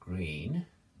dark green.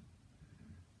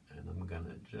 And I'm going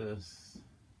to just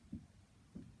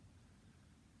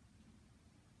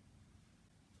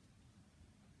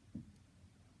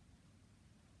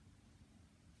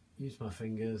use my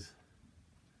fingers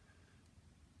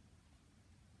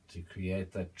to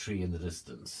create that tree in the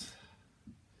distance.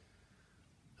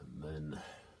 And then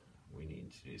we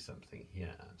need to do something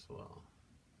here as well.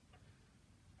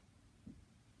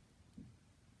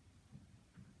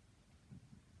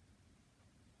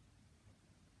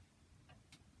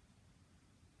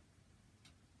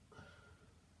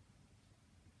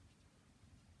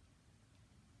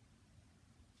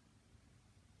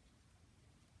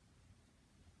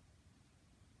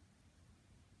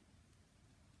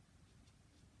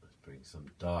 Let's bring some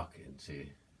dark into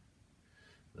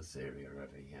this area over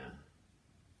here.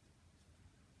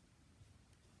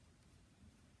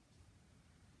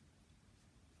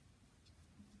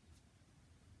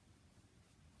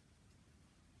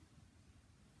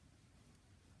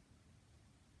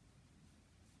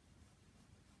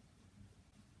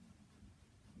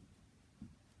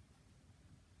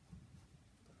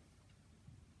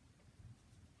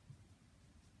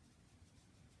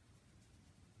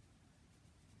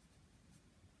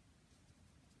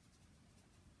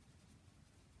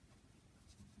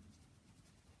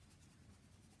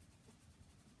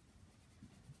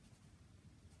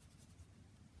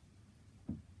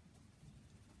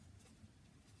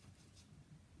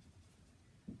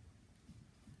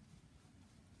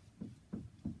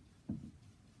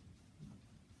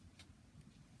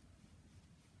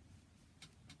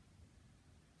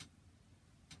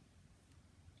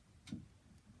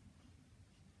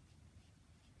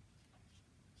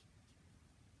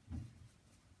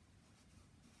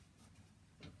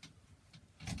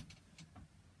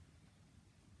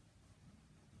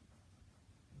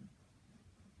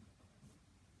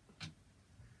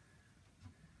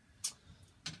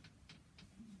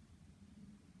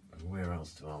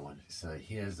 else do I want? So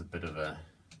here's a bit of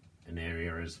an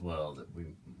area as well that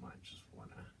we might just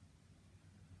want to.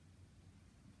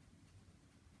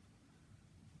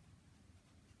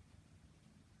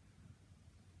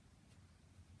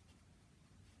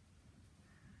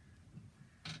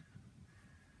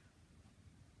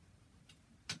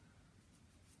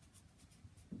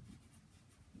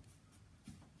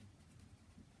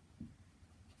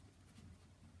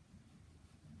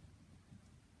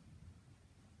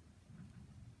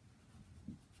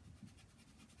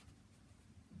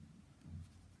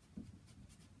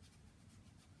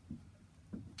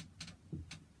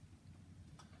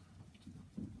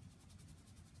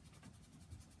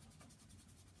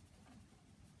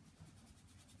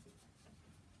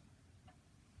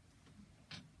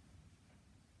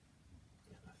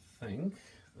 I think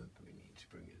that we need to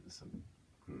bring in some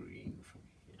green from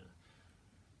here.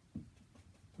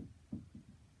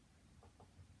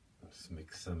 Let's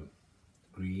mix some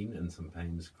green and some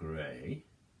Payne's grey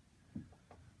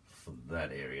for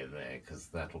that area there, because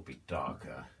that'll be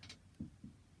darker.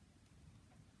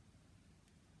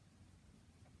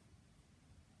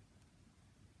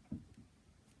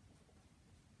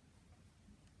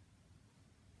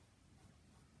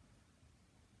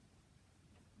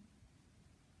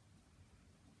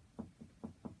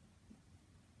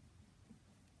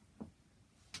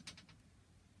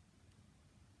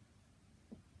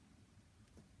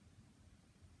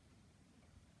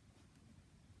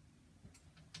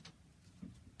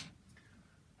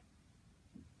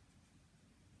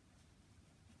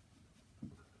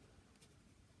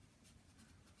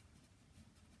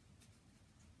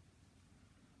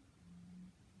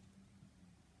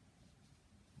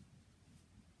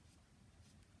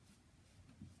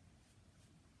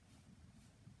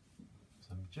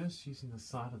 Just using the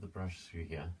side of the brush through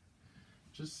here,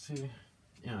 just to,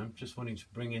 I'm just wanting to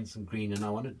bring in some green, and I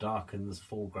want to darken this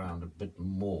foreground a bit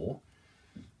more.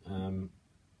 I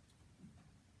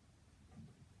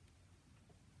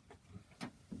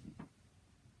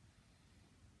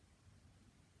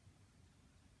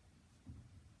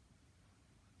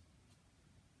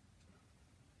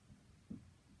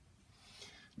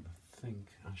think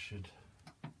I should.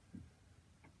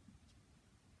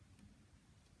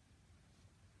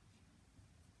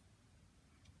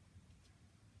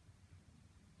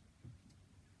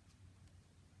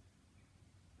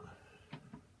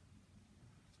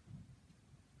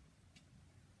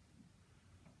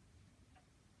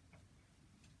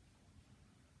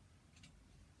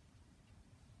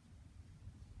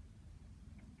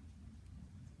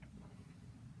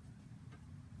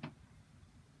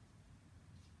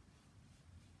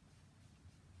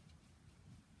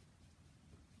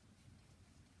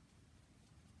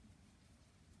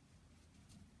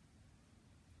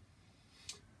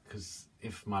 Because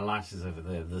if my light is over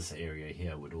there, this area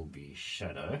here would all be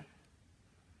shadow.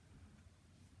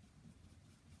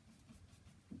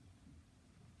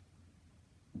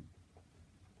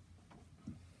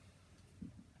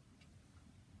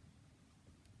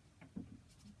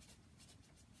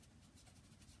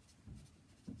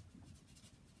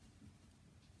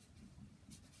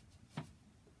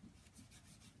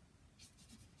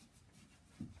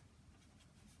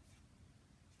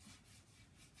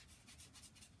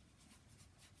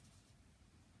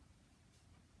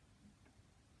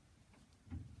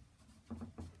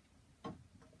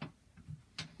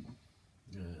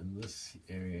 This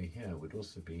area here would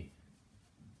also be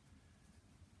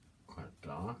quite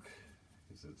dark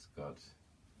because it's got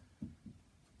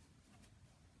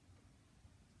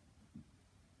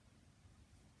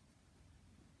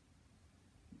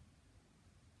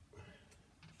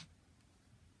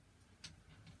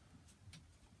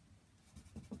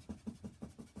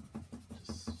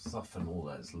just soften all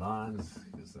those lines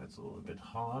because that's all a bit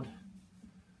hard.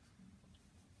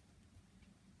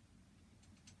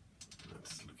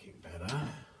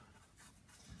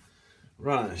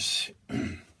 Right,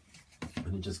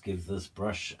 let me just give this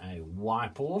brush a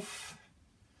wipe off.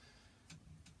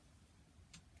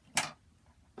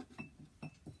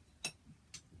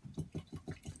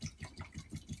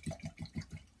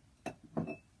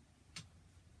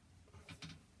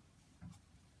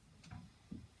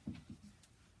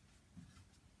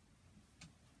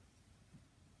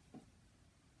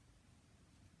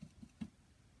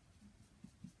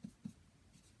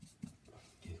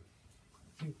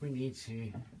 I think we need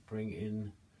to bring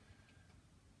in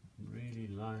really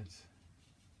light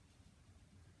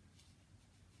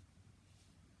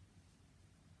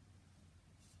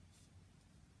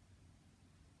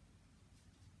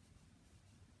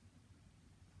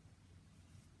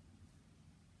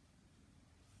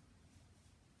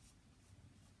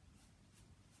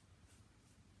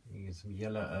Taking some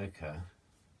yellow ochre.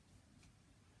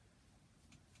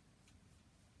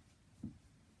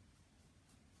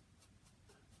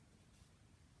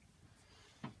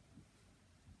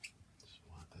 Just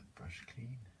wipe that brush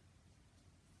clean.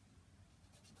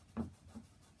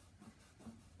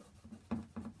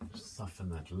 Just soften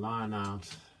that line out.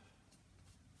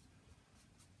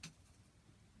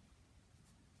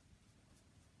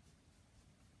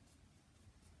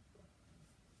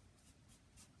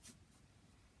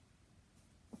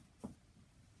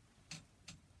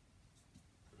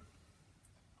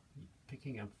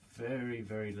 Picking up very,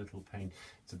 very little paint.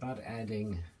 It's about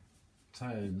adding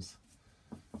tones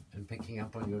and picking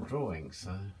up on your drawing.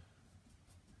 So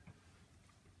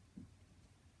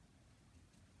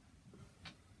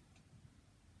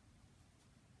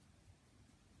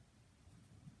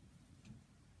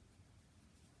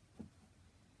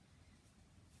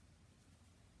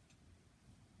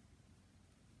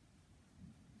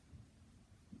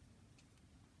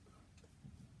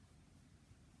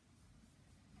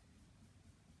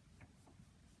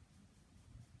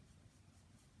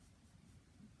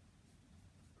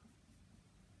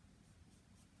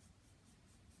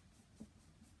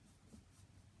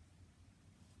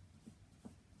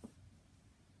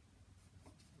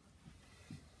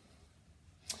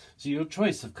So your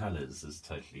choice of colours is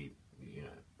totally,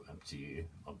 up to you,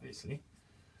 obviously.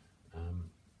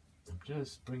 I'm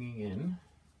just bringing in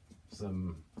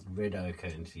some red ochre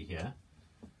into here.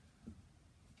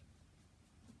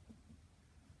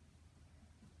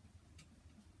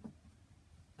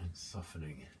 And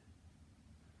softening.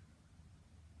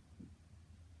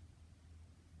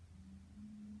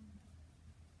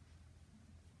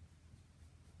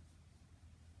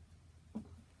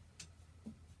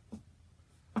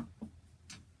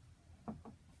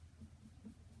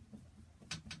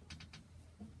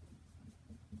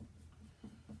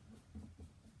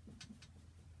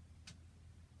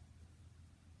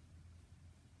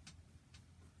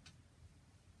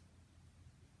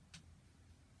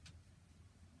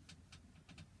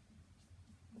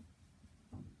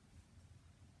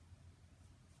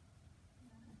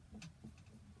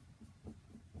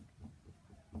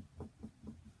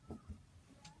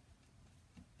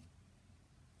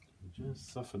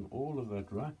 Just soften all of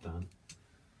that right down.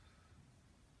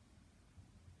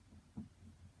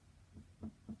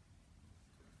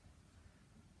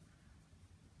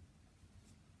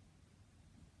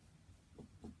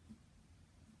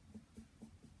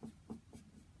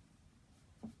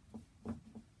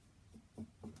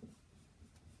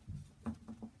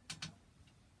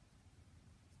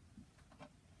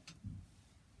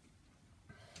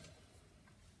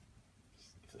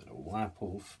 Wipe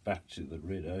off back to the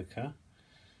red ochre.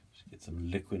 Just get some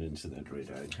liquid into that red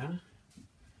ochre.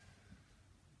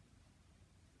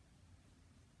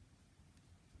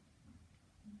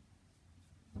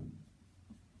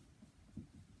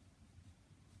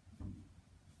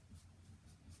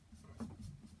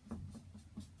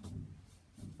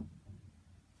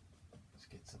 Let's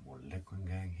get some more liquid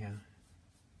going here.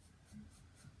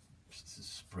 Just to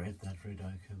spread that red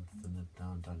ochre, thin it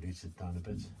down, dilute it down a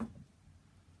bit.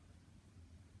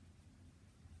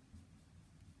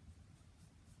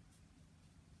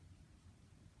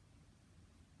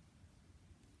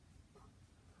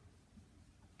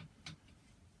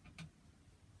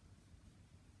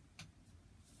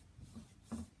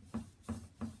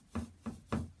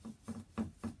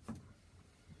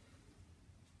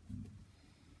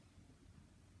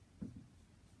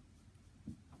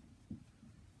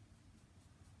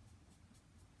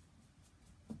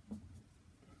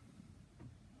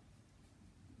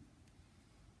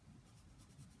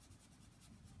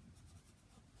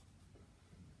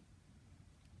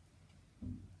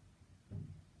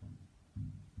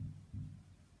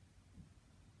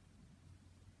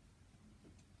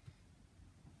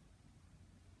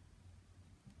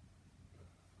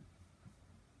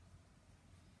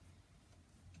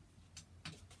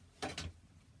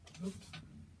 Oops.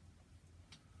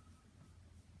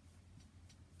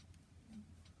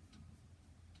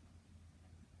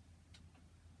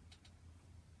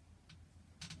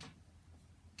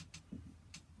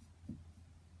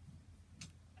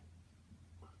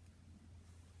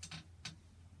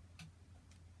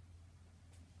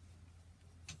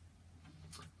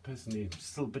 Personally, I'm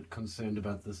still a bit concerned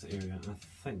about this area. I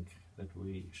think that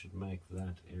we should make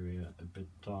that area a bit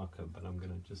darker, but I'm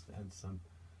going to just add some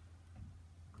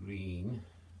green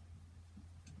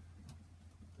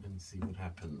and see what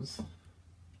happens.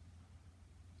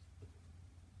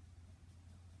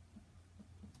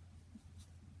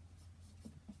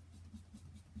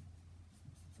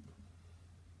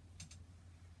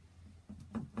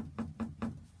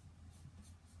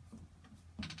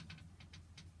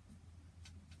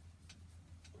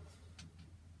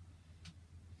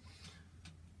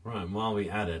 Right, and while we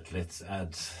add it, let's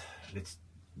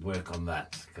work on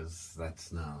that, because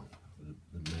that's now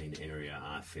the main area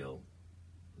I feel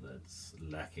that's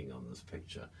lacking on this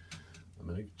picture. I'm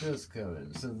going to just go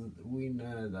in so that we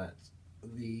know that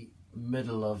the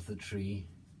middle of the tree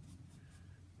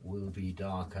will be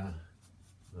darker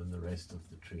than the rest of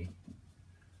the tree.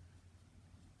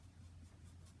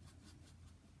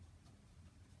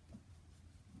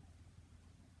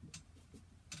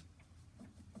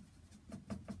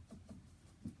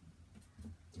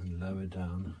 And lower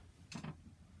down.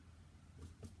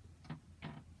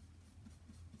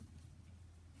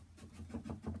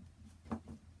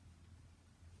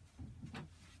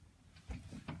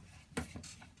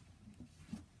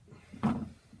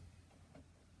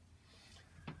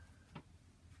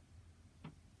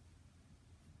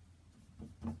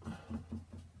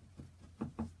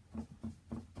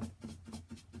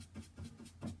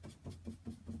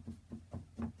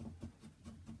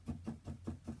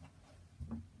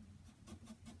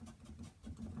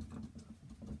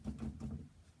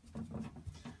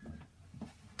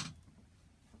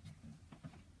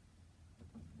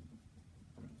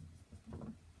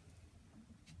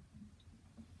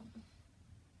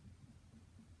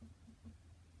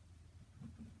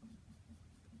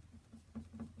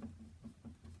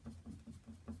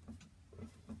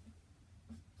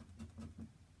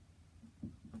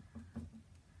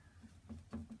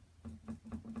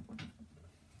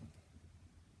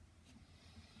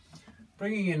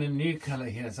 Bringing in a new color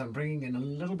here, so I'm bringing in a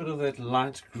little bit of that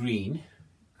light green,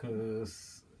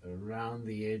 because around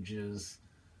the edges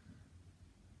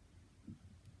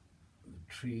the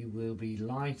tree will be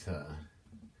lighter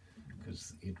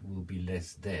because it will be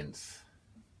less dense.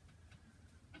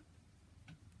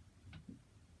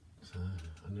 So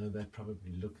I know that it'd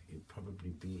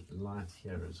probably be light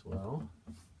here as well.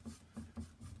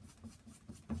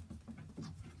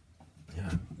 Yeah,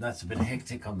 that's a bit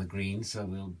hectic on the green, so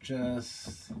we'll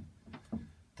just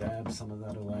dab some of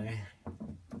that away.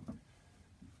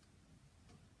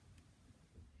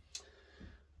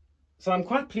 So I'm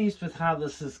quite pleased with how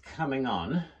this is coming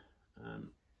on.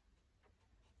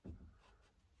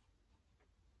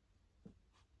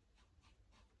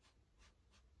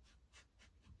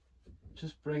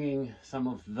 Just bringing some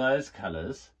of those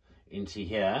colors into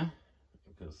here,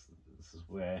 because this is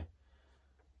where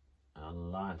our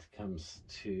light comes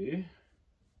to.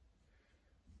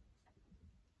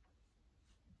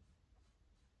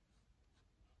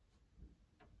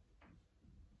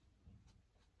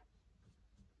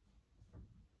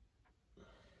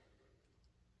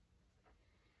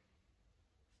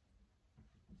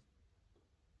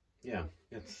 Yeah,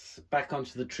 it's back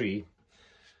onto the tree.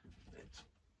 Let's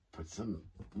put some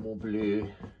more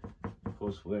blue, of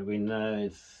course, where we know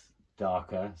it's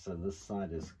darker, so this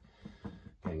side is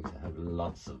going to have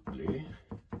lots of blue.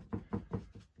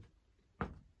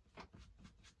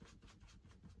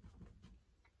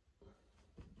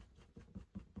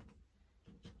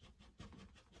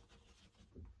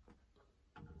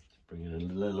 Just bring in a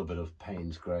little bit of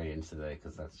Payne's grey into there,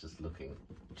 because that's just looking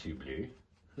too blue.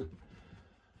 Yeah,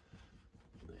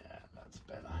 that's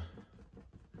better.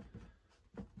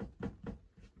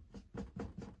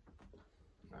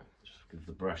 Just give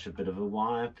the brush a bit of a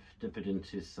wipe, dip it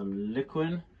into some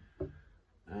liquid,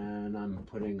 and I'm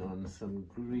putting on some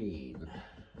green,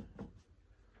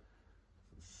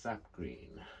 sap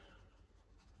green.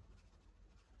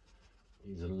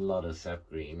 Use a lot of sap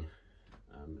green.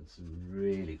 It's a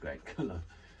really great colour.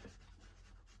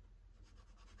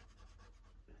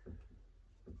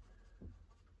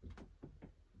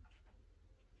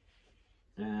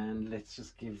 And let's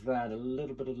just give that a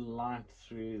little bit of light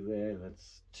through there.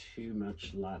 That's too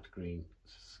much light green.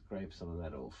 Scrape some of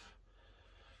that off.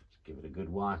 Just give it a good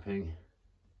wiping.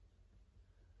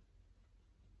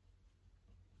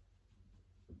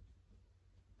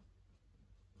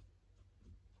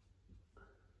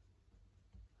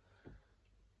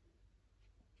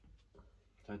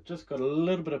 So I've just got a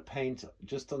little bit of paint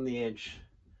just on the edge.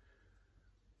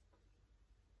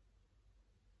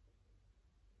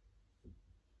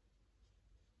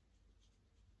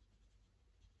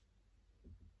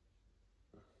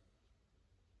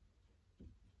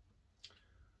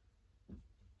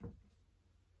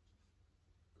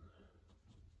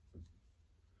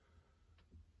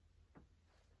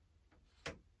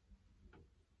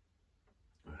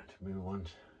 We want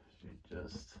to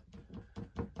just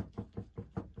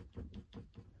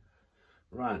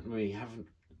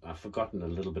I've forgotten a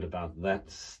little bit about that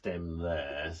stem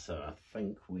there, so I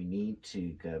think we need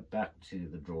to go back to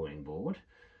the drawing board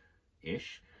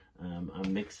ish.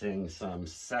 I'm mixing some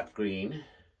sap green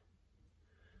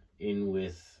in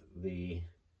with the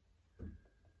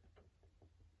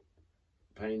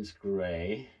Payne's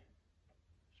grey.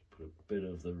 Put a bit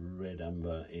of the red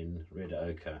umber in, red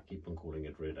ochre, keep on calling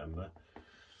it red umber.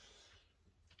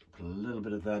 Put a little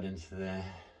bit of that into there.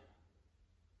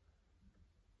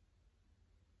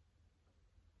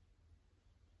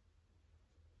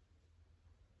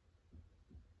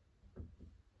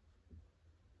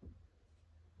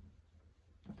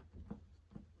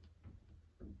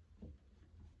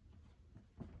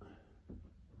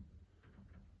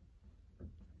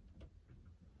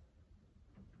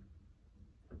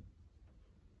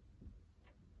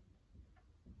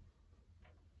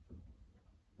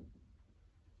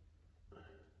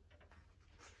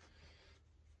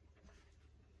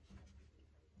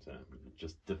 So I'm going to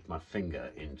just dip my finger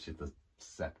into the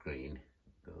sap green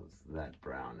because that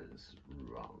brown is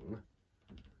wrong.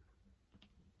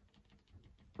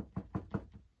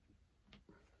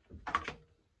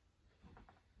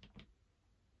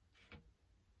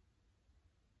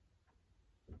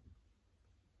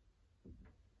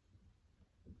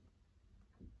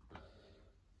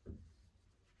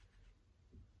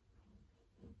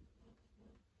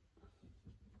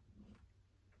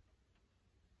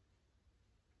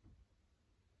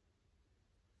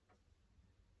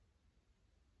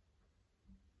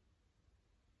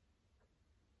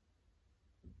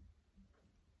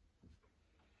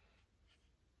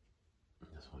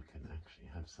 This one can actually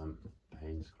have some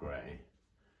Payne's grey.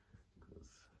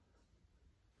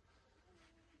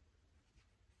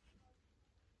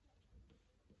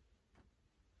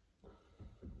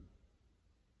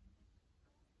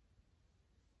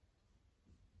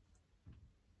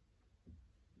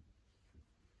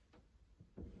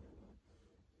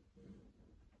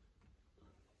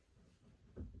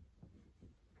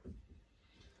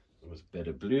 It was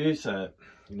better blue, so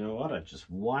you know what, I just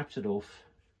wiped it off.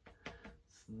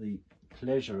 It's the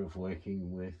pleasure of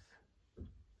working with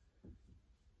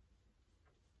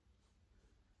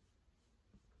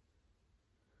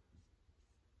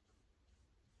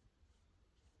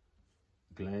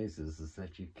glazes, is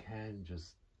that you can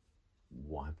just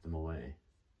wipe them away.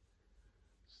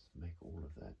 Just make all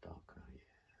of that darker. Yeah.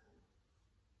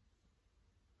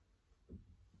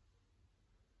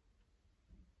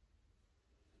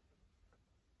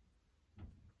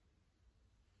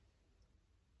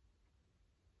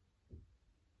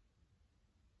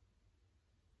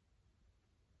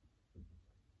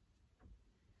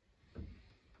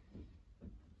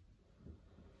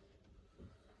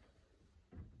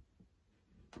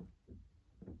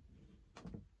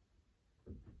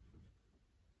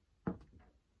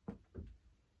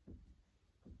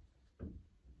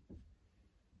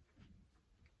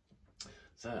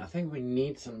 So I think we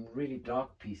need some really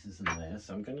dark pieces in there,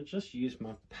 so I'm going to just use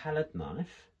my palette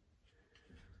knife.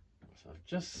 So I've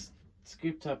just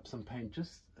scooped up some paint,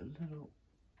 just a little.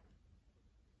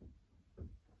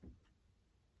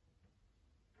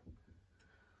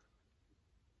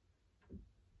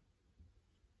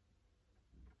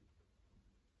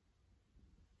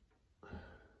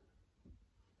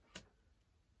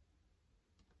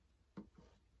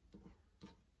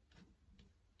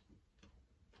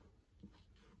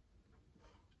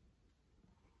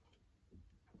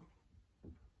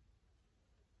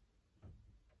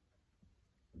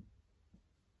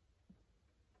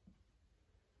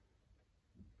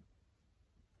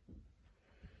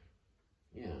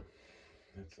 Yeah,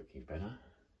 that's looking better.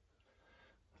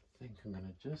 I think I'm going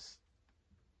to just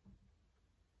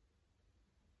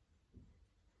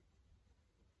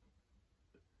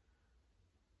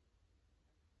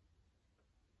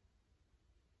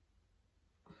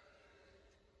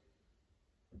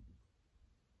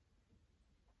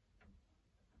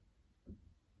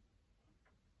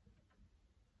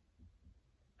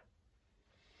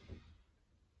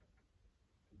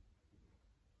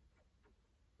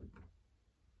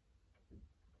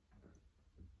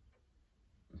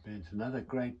And another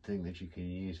great thing that you can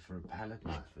use for a palette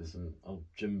knife is an old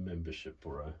gym membership,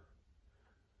 or a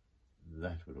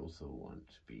that would also want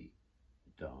to be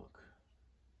dark.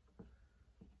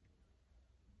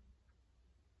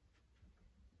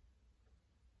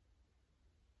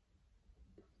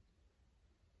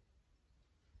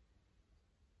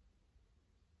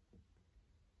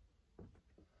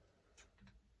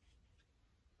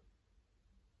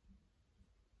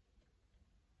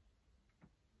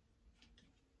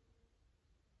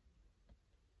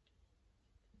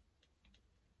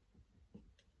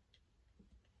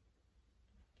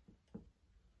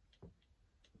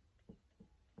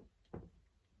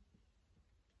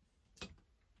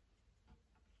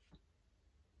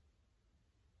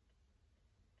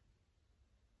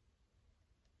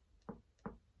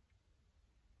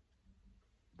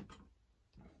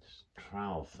 Just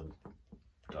trowel some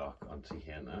dark onto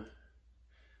here now.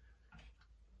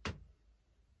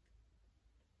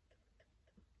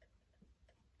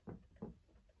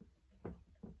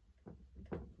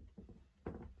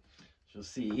 You'll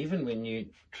see, even when you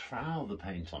trowel the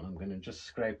paint on, I'm going to just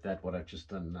scrape that, what I've just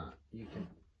done now. You can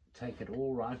take it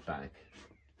all right back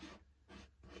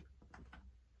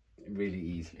really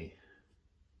easily.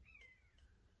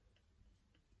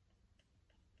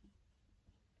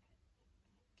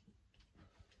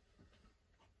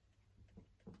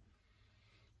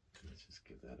 Let's just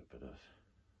give that a bit of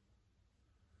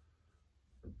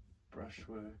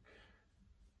brushwork.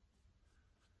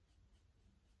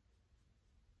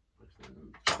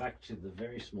 Back to the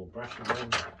very small brush again.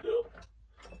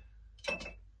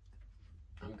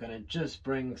 I'm going to just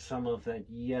bring some of that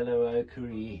yellow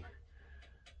ochre-y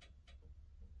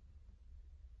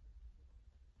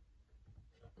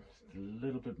a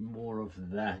little bit more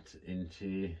of that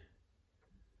into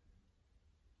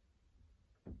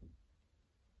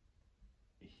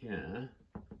here.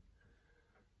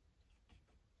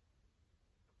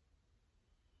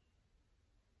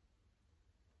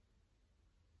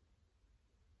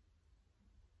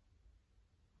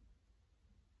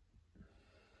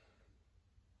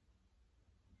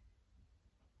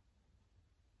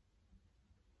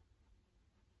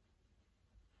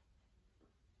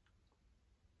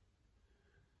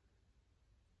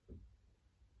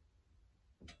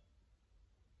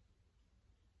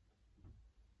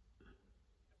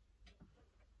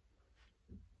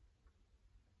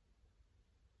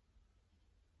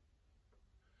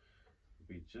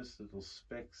 Be just little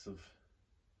specks of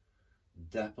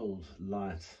dappled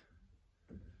light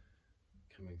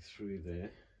coming through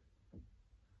there.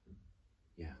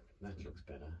 Yeah, that looks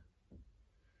better.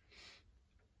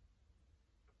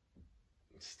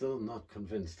 Still not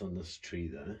convinced on this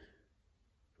tree though.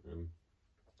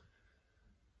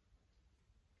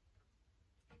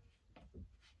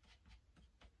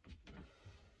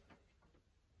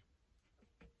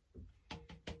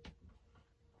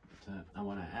 So I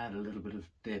want to add a little bit of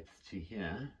depth to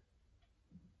here.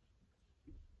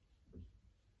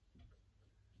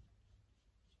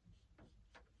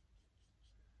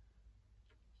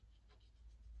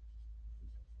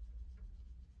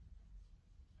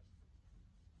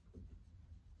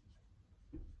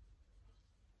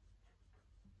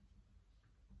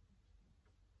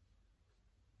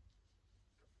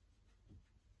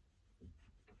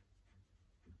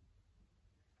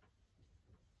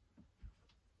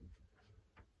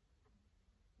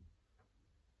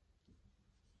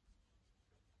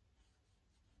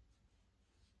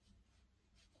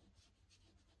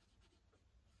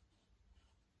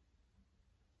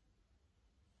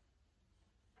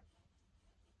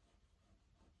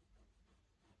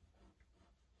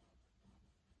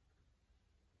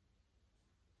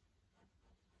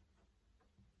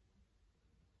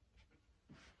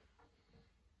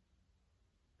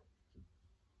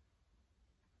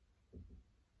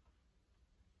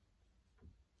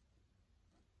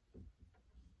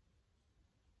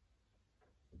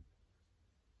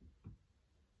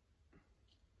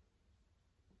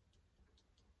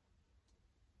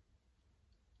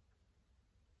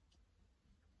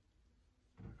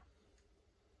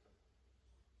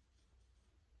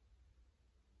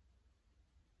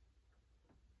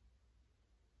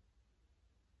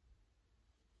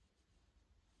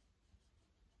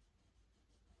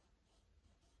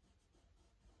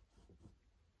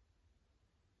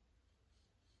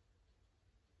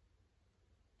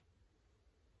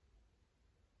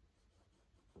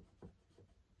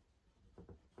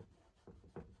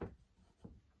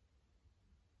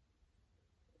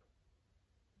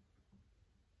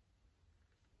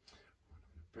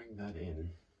 Bring that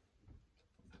in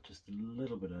just a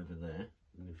little bit over there,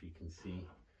 and if you can see,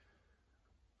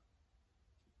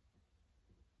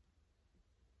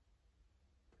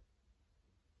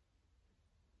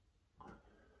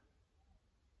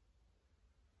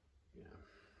 yeah.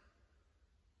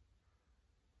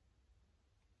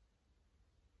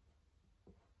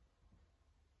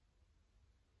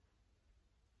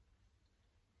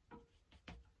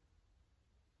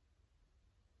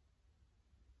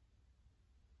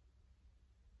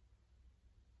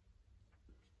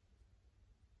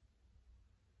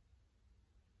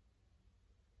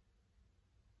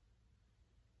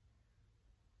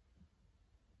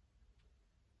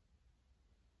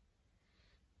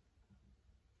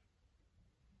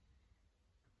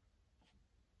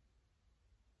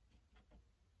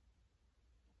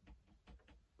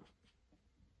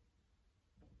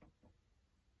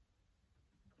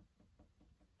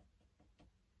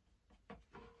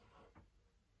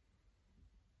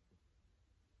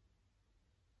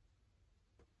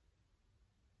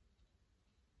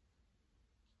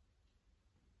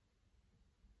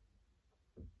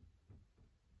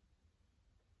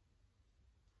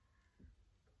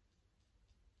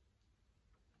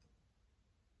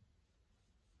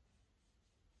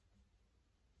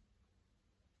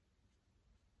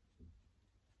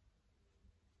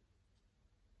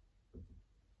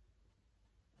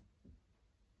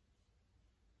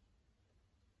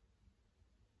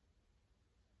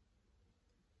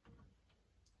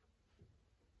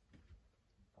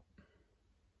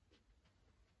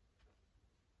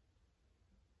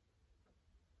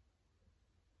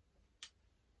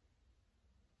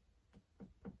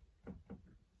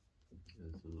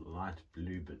 light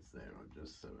blue bits there.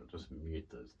 I'll just mute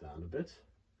those down a bit.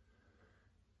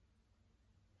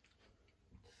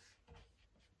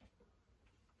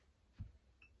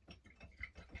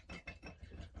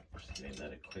 Just giving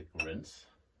that a quick rinse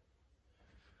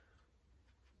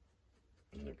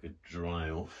and a good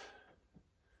dry off.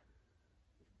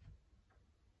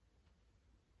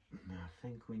 Now I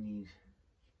think we need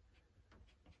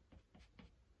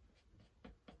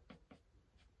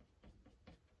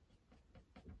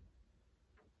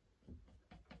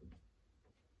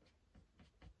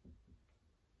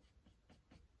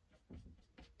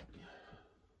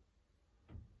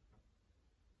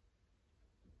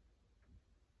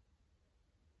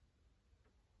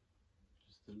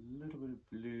just a little bit of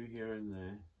blue here and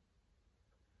there.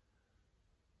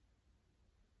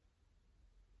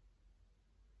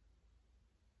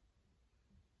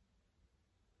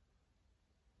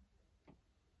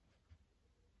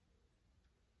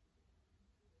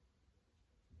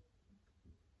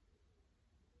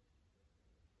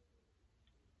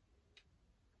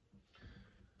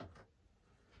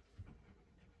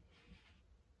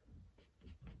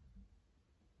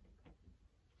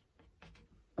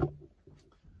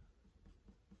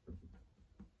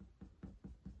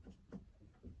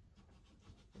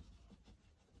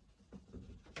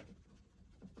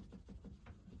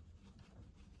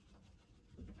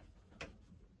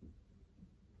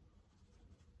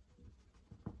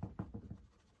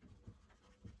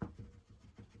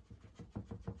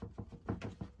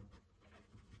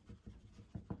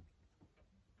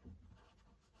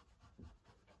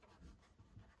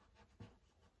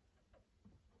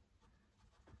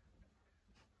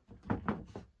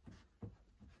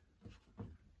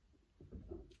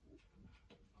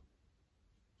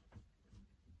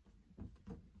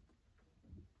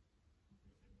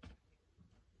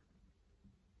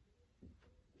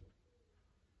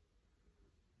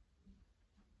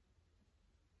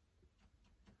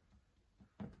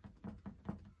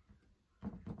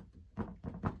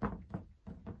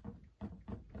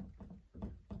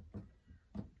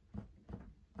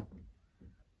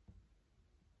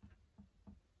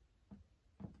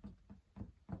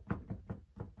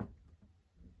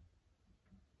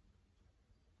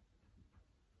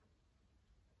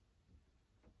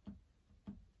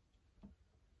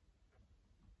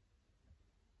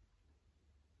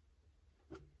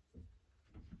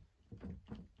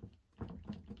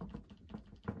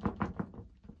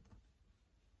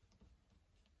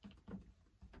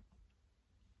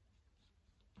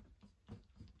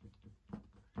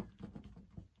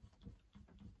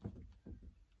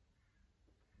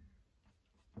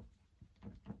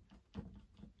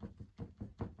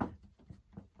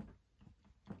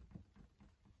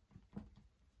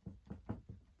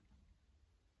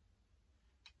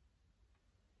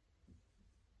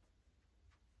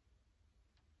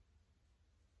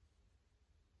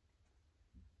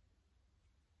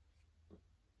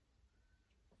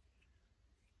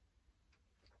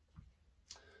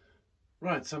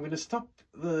 Right, so I'm going to stop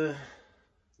the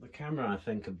camera, I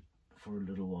think, for a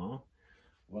little while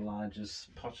I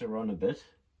just potter on a bit,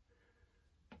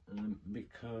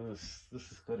 because this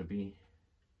has got to be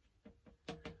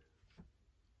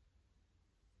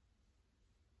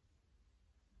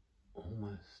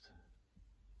almost.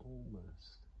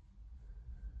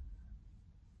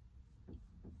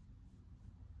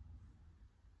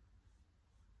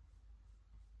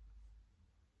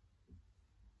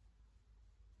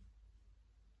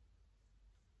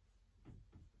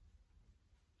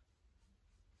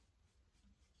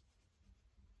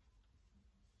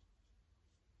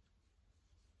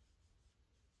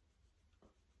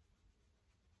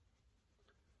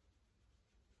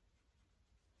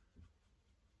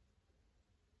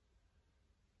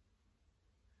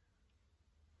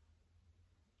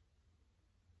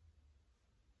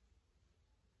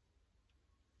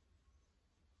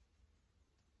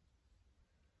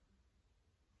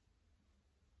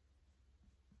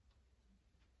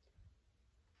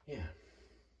 Yeah.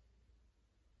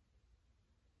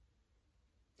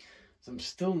 So I'm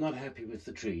still not happy with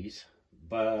the trees,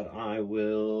 but I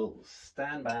will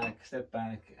step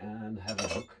back and have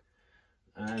a look.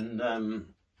 And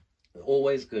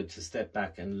always good to step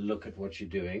back and look at what you're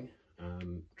doing.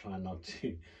 Try not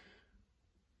to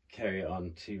carry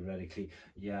on too radically.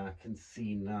 Yeah, I can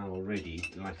see now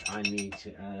already, like I need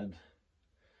to add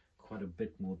quite a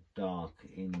bit more dark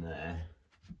in there.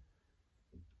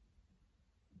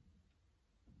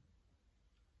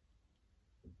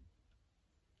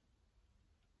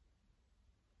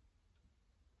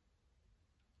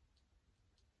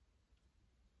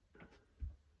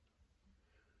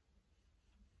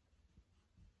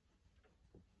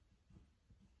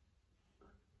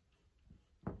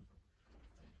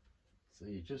 So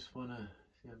you just want to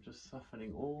see, I'm just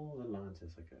softening all the lines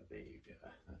as I go. There you go.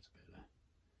 That's better.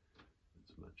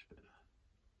 That's much better.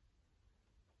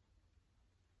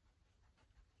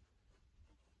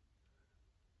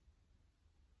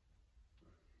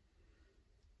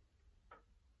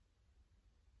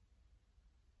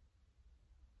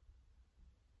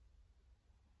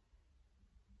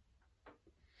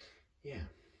 Yeah.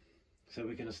 So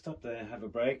we're going to stop there, have a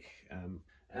break,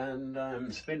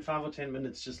 and spend 5 or 10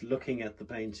 minutes just looking at the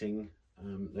painting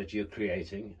that you're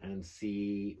creating and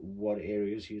see what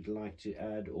areas you'd like to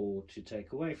add or to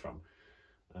take away from.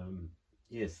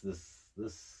 Yes,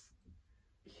 this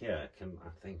here can, I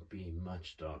think, be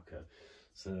much darker.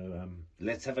 So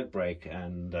let's have a break,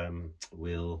 and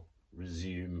we'll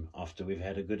resume after we've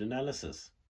had a good analysis.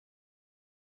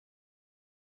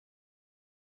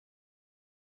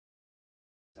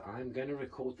 I'm going to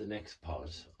record the next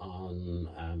part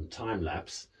on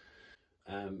time-lapse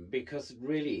because it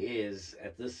really is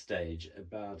at this stage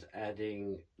about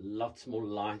adding lots more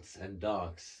lights and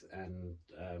darks and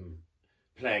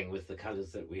playing with the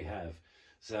colors that we have.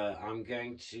 So I'm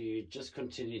going to just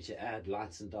continue to add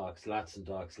lights and darks, lights and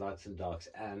darks, lights and darks,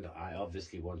 and I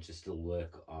obviously want to still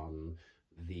work on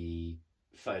the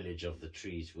foliage of the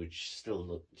trees, which still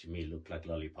look like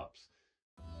lollipops.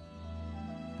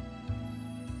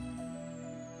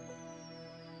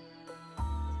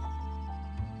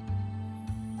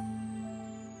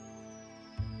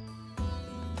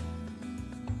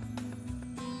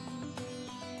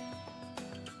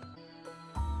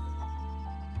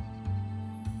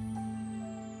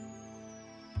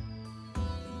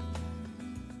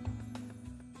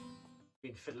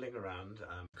 Been fiddling around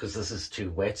because this is too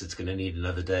wet. It's going to need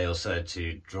another day or so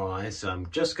to dry, so I'm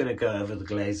just going to go over the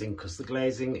glazing, because the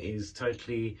glazing is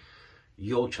totally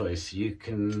your choice.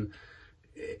 You'll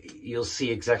see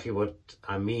exactly what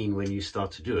I mean when you start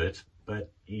to do it,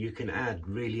 but you can add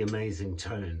really amazing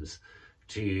tones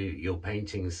to your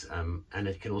paintings, and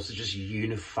it can also just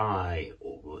unify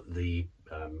the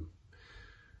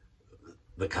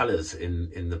colors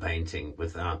in the painting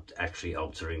without actually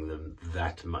altering them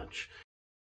that much.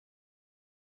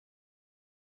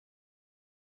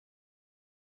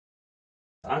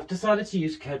 I've decided to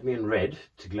use cadmium red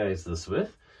to glaze this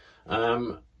with.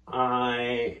 I've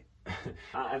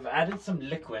added some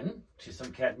liquid to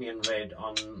some cadmium red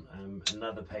on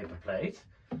another paper plate.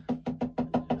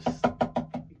 Just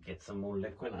get some more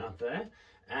liquid out there,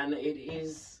 and it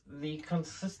is the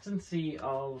consistency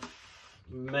of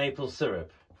maple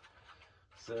syrup.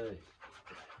 So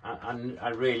I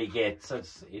really get, so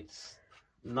it's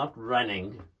not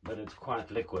running, but it's quite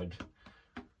liquid.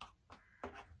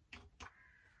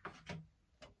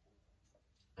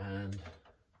 And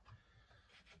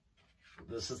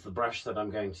this is the brush that I'm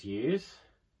going to use.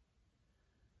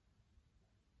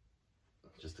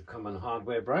 Just a common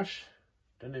hardware brush.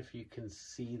 Don't know if you can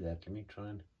see that. Let me try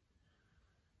and...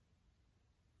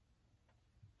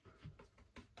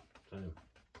 So,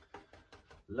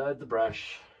 load the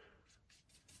brush.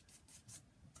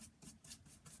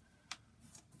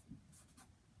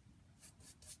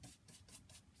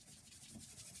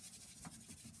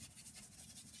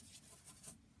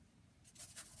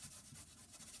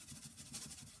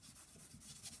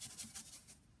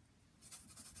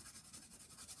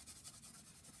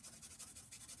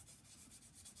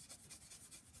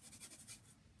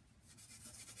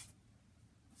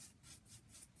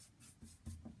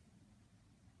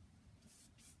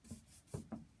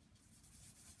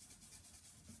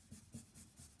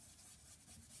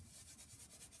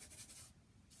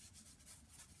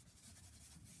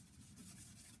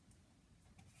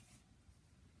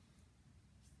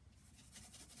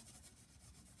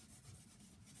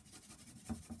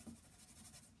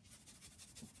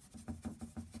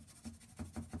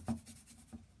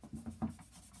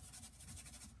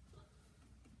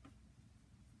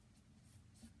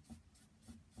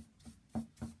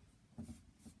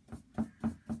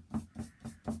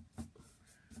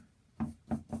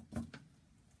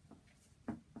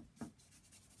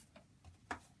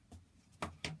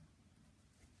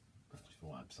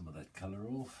 Wipe some of that colour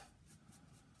off.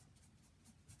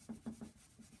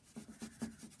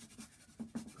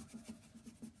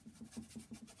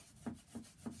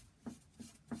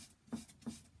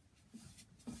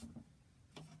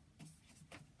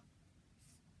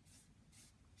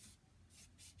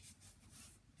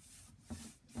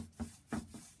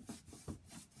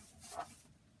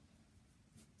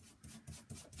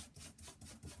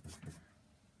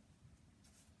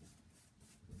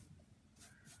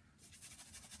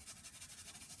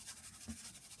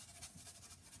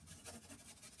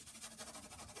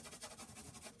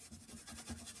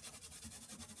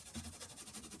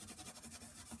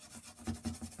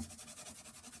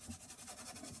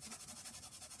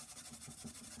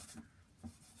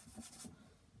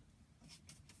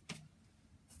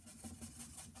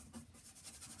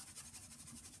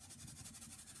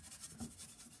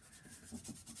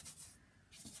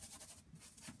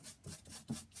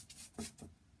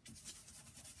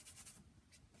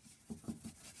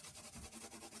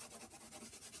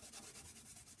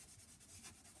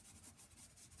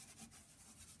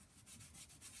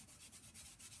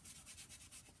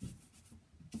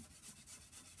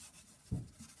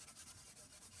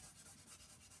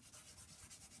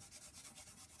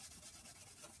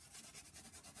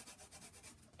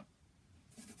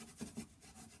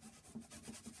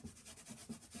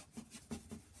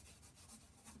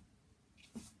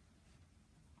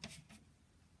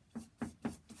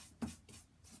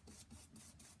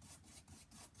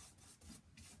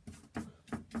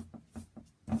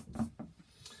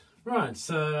 Right,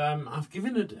 so I've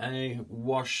given it a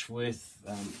wash with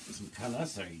some colour,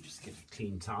 so you just get a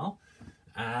clean towel.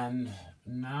 And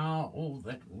now all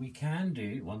that we can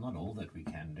do, well, not all that we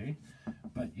can do,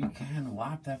 but you can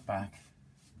wipe that back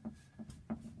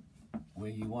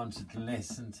where you want it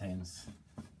less intense.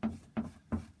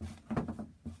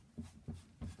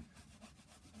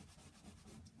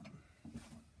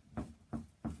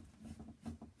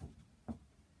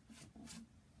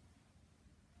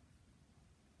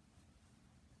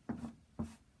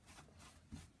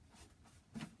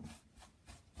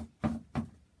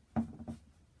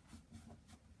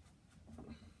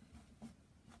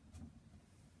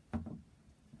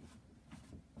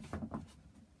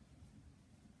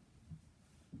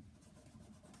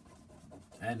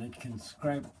 And it can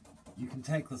scrape, you can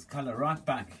take this colour right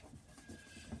back.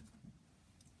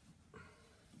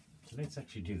 So let's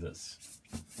actually do this.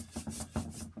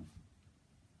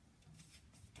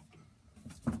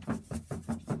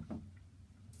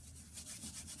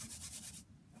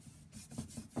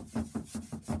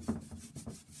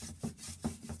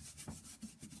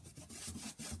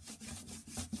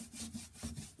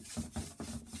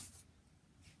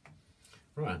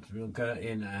 Right, we'll go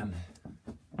in and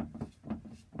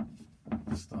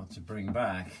start to bring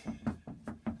back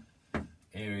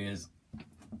areas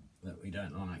that we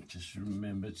don't like. Just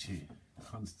remember to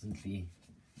constantly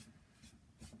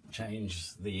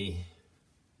change the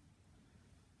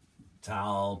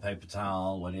towel, paper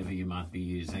towel, whatever you might be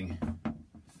using.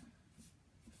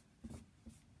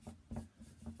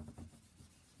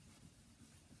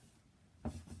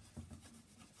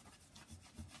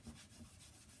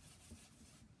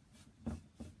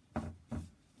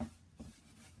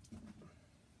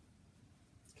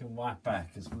 You can wipe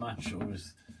back as much or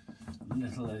as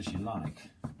little as you like.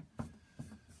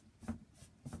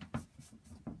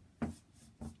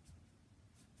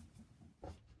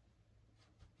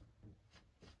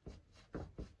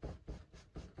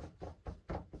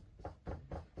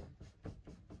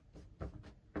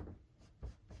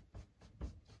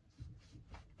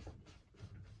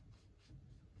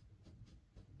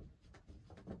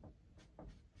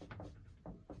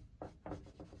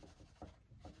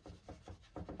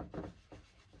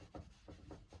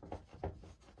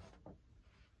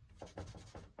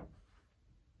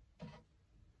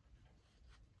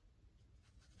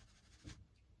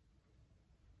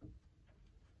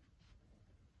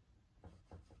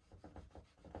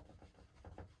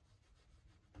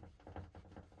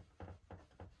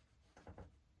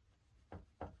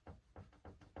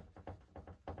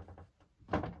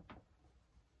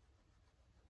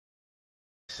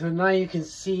 So now you can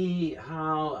see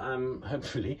how,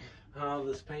 hopefully, how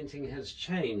this painting has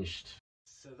changed.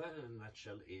 So that in a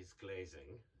nutshell is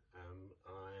glazing.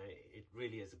 It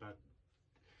really is about,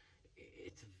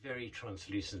 it's a very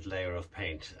translucent layer of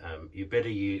paint. You're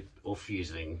better off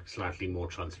using slightly more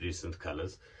translucent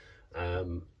colors.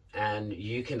 And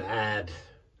you can add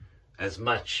as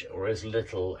much or as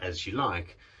little as you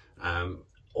like.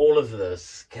 All of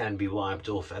this can be wiped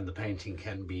off and the painting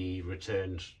can be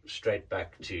returned straight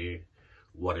back to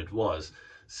what it was.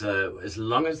 So as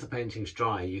long as the painting's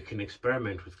dry, you can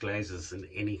experiment with glazes in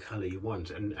any color you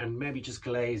want and maybe just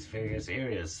glaze various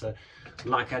areas. So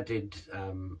like I did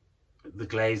the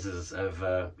glazes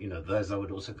over, those I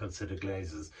would also consider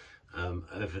glazes,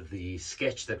 over the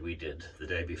sketch that we did the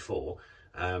day before.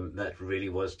 That really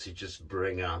was to just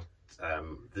bring out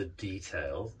the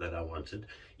detail that I wanted.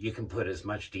 You can put as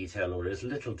much detail or as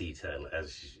little detail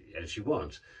as you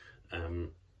want.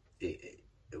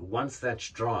 Once that's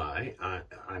dry,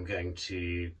 I'm going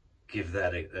to give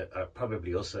that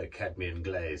probably also a cadmium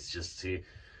glaze just to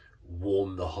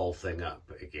warm the whole thing up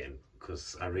again,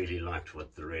 because I really liked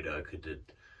what the red ochre did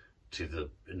to the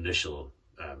initial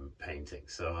painting.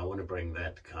 So I want to bring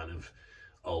that kind of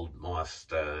old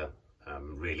master,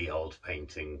 really old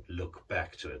painting look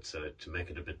back to it, so to make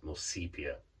it a bit more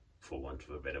sepia, for want of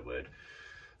a better word.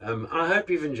 I hope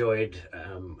you've enjoyed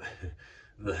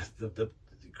the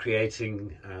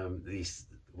creating this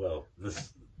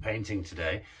painting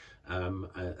today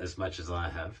as much as I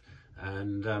have,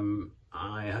 and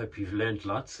I hope you've learned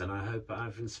lots, and I hope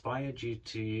I've inspired you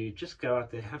to just go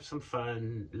out there, have some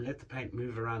fun, let the paint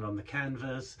move around on the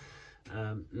canvas.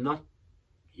 Not,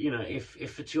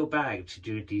 if it's your bag to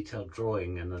do a detailed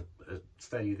drawing and a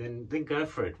study, then go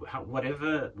for it.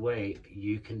 Whatever way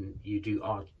you do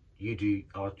art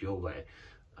your way.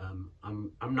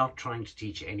 I'm not trying to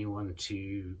teach anyone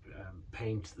to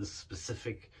paint the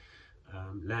specific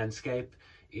landscape.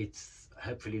 It's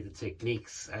hopefully the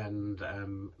techniques, and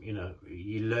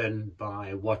you learn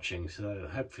by watching. So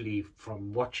hopefully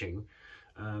from watching,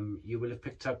 you will have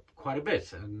picked up quite a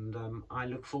bit. And I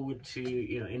look forward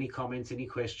to any comments, any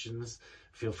questions.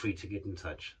 Feel free to get in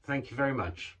touch. Thank you very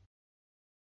much.